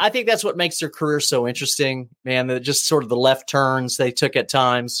 again, I think that's what makes their career so interesting, man. Just sort of the left turns they took at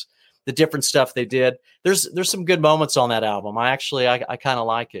times, the different stuff they did. There's some good moments on that album. I kind of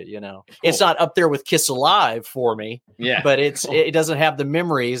like it, Cool. It's not up there with Kiss Alive for me, but it doesn't have the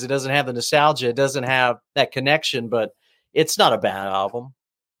memories. It doesn't have the nostalgia. It doesn't have that connection, but it's not a bad album.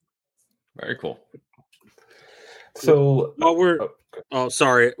 Very cool. So while we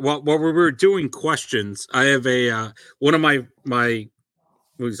were doing questions, I have one of my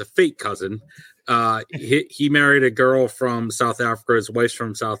who's a fake cousin. He married a girl from South Africa. His wife's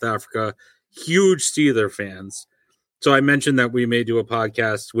from South Africa. Huge Seether fans. So I mentioned that we may do a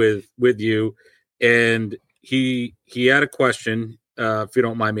podcast with you, and he had a question. If you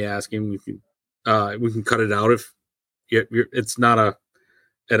don't mind me asking, we can cut it out if it's not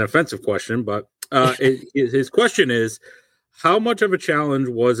an offensive question. But his question is, how much of a challenge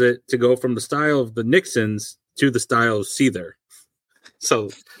was it to go from the style of the Nixons to the style of Seether?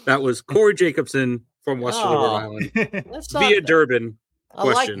 So that was Corey Jacobson from Western Rhode Island via Durban. I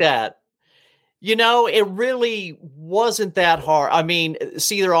like that. It really wasn't that hard. I mean,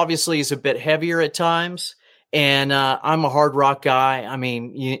 Seether obviously is a bit heavier at times, and I'm a hard rock guy. I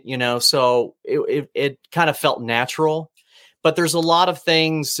mean, so it kind of felt natural, but there's a lot of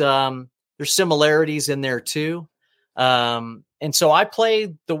things. There's similarities in there too. And so I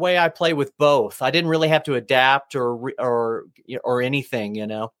played the way I play with both. I didn't really have to adapt or anything,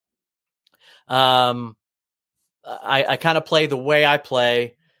 I kind of play the way I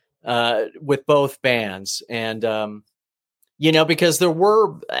play with both bands. And, because there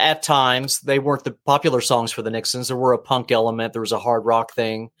were at times, they weren't the popular songs for the Nixons. There were a punk element. There was a hard rock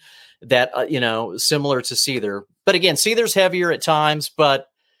thing that, similar to Seether. But again, Seether's heavier at times, but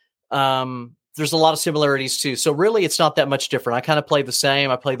there's a lot of similarities too. So really, it's not that much different. I kind of play the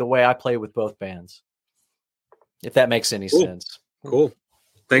same. I play the way I play with both bands, if that makes any sense. Cool.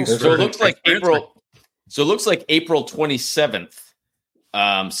 Thanks. So it looks like April 27th.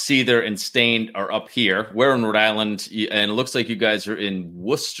 Seether and Stained are up here. We're in Rhode Island, and it looks like you guys are in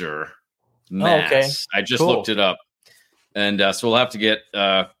Worcester, Mass. Okay. I just looked it up, and so we'll have to get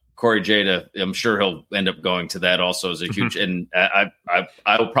Corey J I'm sure he'll end up going to that also as a huge. And I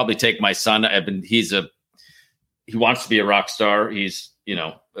will probably take my son. He wants to be a rock star. He's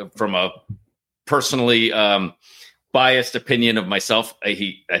from a personally biased opinion of myself. I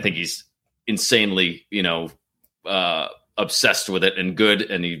think he's insanely obsessed with it and good,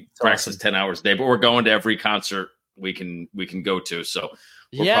 and he practices 10 hours a day. But we're going to every concert we can go to. So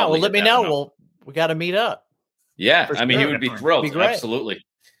let me know. We got to meet up. Yeah, For I mean, sure. he would be thrilled. Be great. Absolutely.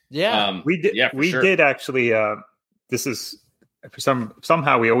 Yeah, we did. Yeah, we sure. did actually. This is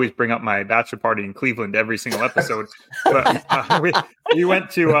somehow we always bring up my bachelor party in Cleveland every single episode. But we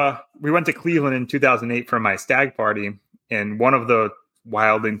went to Cleveland in 2008 for my stag party, and one of the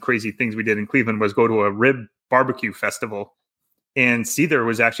wild and crazy things we did in Cleveland was go to a rib barbecue festival, and Seether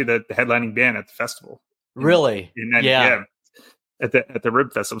was actually the headlining band at the festival. Really? At the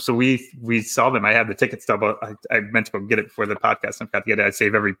rib festival. So we saw them. I had the ticket stub. I meant to go get it before the podcast. I forgot to get it. I'd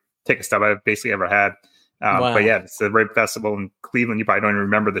save every ticket stub I've basically ever had. Wow. But yeah, it's the rib festival in Cleveland. You probably don't even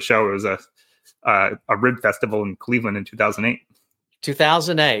remember the show. It was a rib festival in Cleveland in 2008.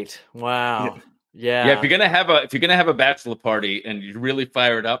 2008. Wow. Yeah. Yeah. If you're gonna have a bachelor party and you really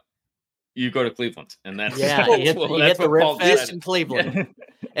fire it up, you go to Cleveland, and that's you hit the Rib Fest in Cleveland. Yeah.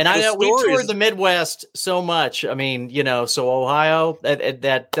 And I know we toured the Midwest so much. I mean, so Ohio,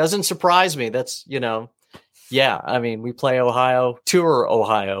 that doesn't surprise me. That's, I mean, we play Ohio, tour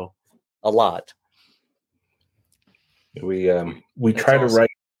Ohio a lot. We try to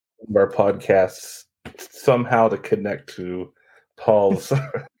write our podcasts somehow to connect to Paul's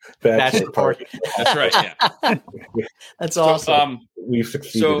bachelor party. That's right. Yeah. That's awesome. We've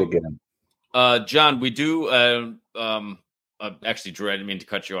succeeded again. John, we do. Actually, Drew, I didn't mean to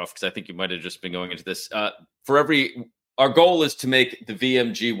cut you off because I think you might have just been going into this. Our goal is to make the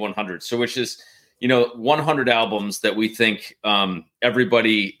VMG 100, so which is 100 albums that we think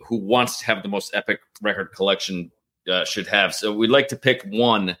everybody who wants to have the most epic record collection should have. So we'd like to pick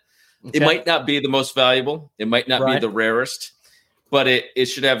one. Okay. It might not be the most valuable. It might not be the rarest, but it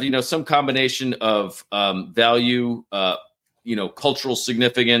should have some combination of value, cultural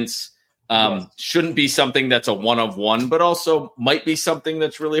significance. Shouldn't be something that's a one of one, but also might be something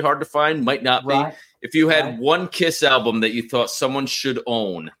that's really hard to find. Might not be. If you had one Kiss album that you thought someone should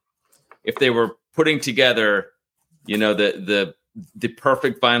own, if they were putting together, the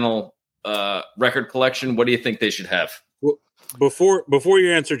perfect vinyl record collection, what do you think they should have? Well, before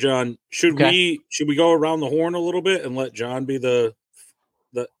you answer, John, should we go around the horn a little bit and let John be the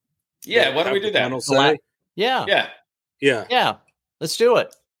why don't we do that? Say? Yeah. Let's do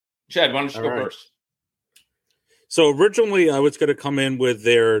it. Chad, why don't you go first? So originally, I was going to come in with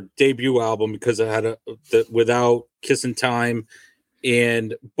their debut album because I had Without Kissin' Time,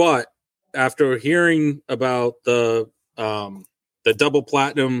 but after hearing about the double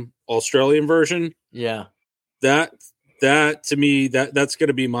platinum Australian version, that to me that's going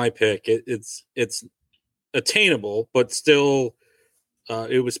to be my pick. It's attainable, but still,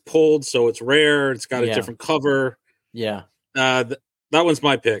 it was pulled, so it's rare. It's got a different cover. That one's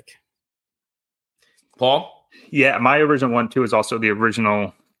my pick. Paul? Yeah, my original one too is also the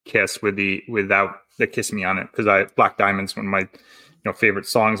original Kiss without the Kiss Me on it, because Black Diamond's one of my favorite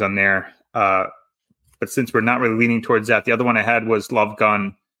songs on there. But since we're not really leaning towards that, the other one I had was Love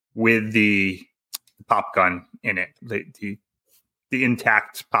Gun with the pop gun in it, the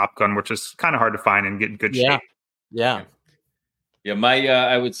intact pop gun, which is kind of hard to find and get in good shape. Yeah. My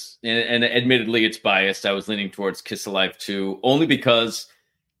I would, and admittedly it's biased. I was leaning towards Kiss Alive 2, only because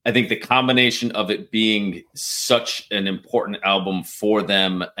I think the combination of it being such an important album for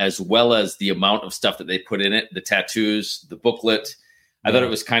them, as well as the amount of stuff that they put in it, the tattoos, the booklet, I thought it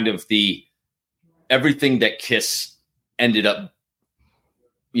was kind of everything that Kiss ended up,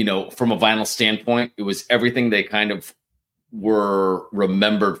 from a vinyl standpoint, it was everything they kind of were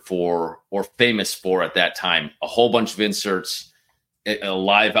remembered for or famous for at that time. A whole bunch of inserts, a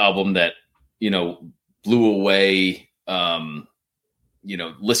live album that, blew away,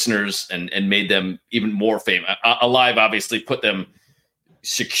 listeners and made them even more famous. Alive obviously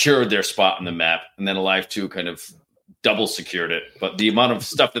secured their spot on the map, and then Alive 2 kind of double secured it. But the amount of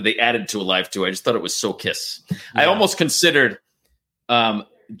stuff that they added to Alive 2, I just thought it was so Kiss. I almost considered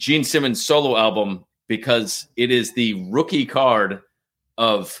Gene Simmons' solo album, because it is the rookie card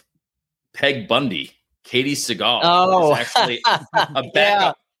of Peg Bundy. Katie Seagal is actually a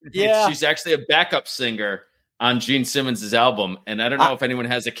backup. She's actually a backup singer on Gene Simmons' album. And I don't know if anyone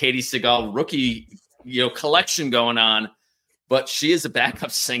has a Katie Seagal rookie, collection going on, but she is a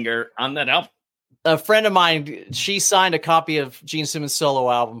backup singer on that album. A friend of mine, she signed a copy of Gene Simmons' solo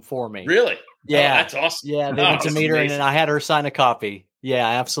album for me. Really? Yeah. Oh, that's awesome. Yeah, they went to meet her, and I had her sign a copy. Yeah,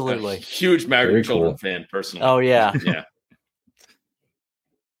 absolutely. Huge Married with Children fan, personally. Oh, yeah. Yeah.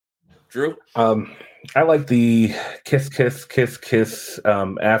 Drew? I like the Kiss South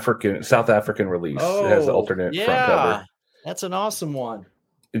African release. It has an alternate front cover. That's an awesome one.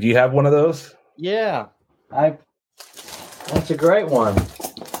 Do you have one of those? Yeah. That's a great one.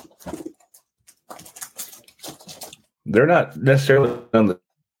 They're not necessarily on the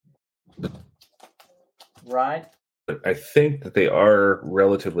right. But I think that they are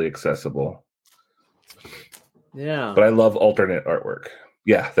relatively accessible. Yeah. But I love alternate artwork.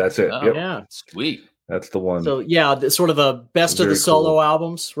 Yeah, that's it. Oh, yeah. Sweet. That's the one. So sort of the best of the solo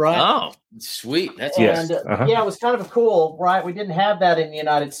albums, right? Oh, sweet. That's it was kind of cool, right? We didn't have that in the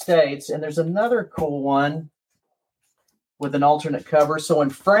United States, and there's another cool one with an alternate cover. So in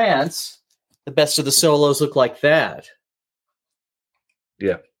France, the best of the solos look like that.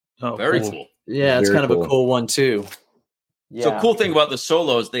 Yeah. Oh, very cool. Yeah, it's kind of a cool one too. Yeah. So cool thing about the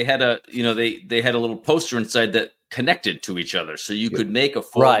solos, they had they had a little poster inside that connected to each other, so you could make a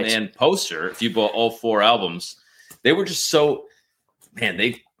 4-man poster if you bought all 4 albums. They were just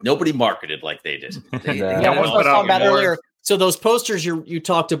nobody marketed like they did. What I was talking about earlier. So those posters you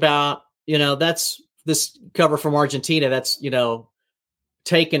talked about, that's this cover from Argentina. That's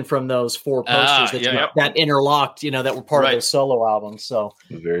taken from those 4 posters that interlocked, that were part of those solo albums. So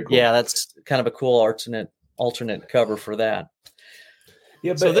very cool. Yeah, that's kind of a cool alternate cover for that.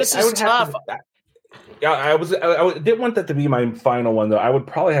 Yeah, but so this is tough. I didn't want that to be my final one, though. I would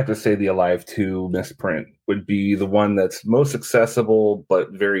probably have to say the Alive 2 misprint would be the one that's most accessible,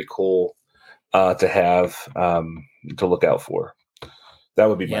 but very cool to have to look out for. That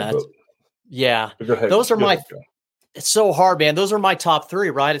would be my vote. Yeah. Go ahead. Those are Go my ahead, John. It's so hard, man. Those are my top three,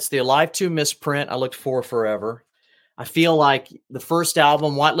 right? It's the Alive 2 misprint I looked for forever. I feel like the first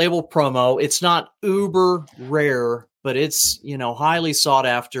album, White Label Promo, it's not uber rare, but it's, highly sought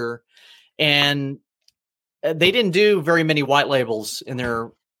after. And they didn't do very many white labels in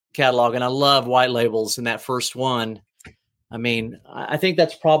their catalog. And I love white labels in that first one. I mean, I think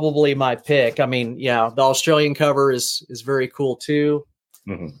that's probably my pick. I mean, yeah, the Australian cover is very cool too.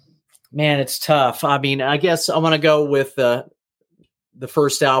 Mm-hmm. Man, it's tough. I mean, I guess I'm going to go with the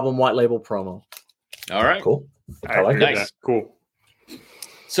first album, White Label Promo. All right. Cool. I like Nice. it. Cool.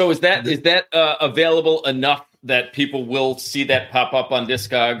 So is that available enough that people will see that pop up on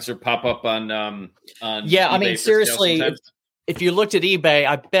Discogs or pop up on Yeah, I eBay mean, for seriously, sale sometimes? if you looked at eBay,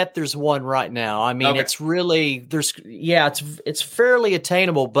 I bet there's one right now. I mean, Okay. it's really it's fairly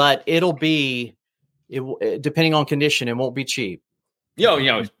attainable, but it'll be depending on condition, it won't be cheap. Yeah.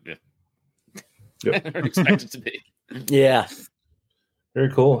 Yep. I don't expect it to be. Yeah. Very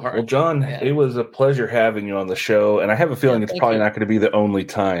cool. All right. Well, John, Yeah. it was a pleasure having you on the show, and I have a feeling Yeah, it's thank probably you. not going to be the only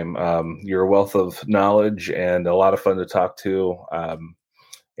time. You're a wealth of knowledge and a lot of fun to talk to,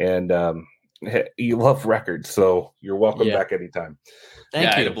 and you love records, so you're welcome Yeah. back anytime. Thank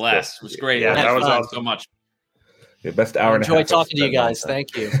I you. had a blast. It was great. Yeah, Thanks that was for awesome. so much. The best hour and a half. Enjoy I've talking to you spent in a long guys. time.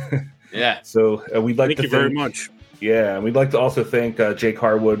 Thank you. Yeah. So we'd like Thank to you very thank- much. Yeah, and we'd like to also thank Jake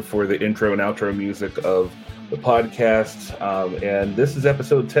Harwood for the intro and outro music of the podcast. And this is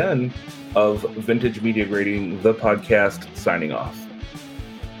episode 10 of Vintage Media Grading, the podcast, signing off.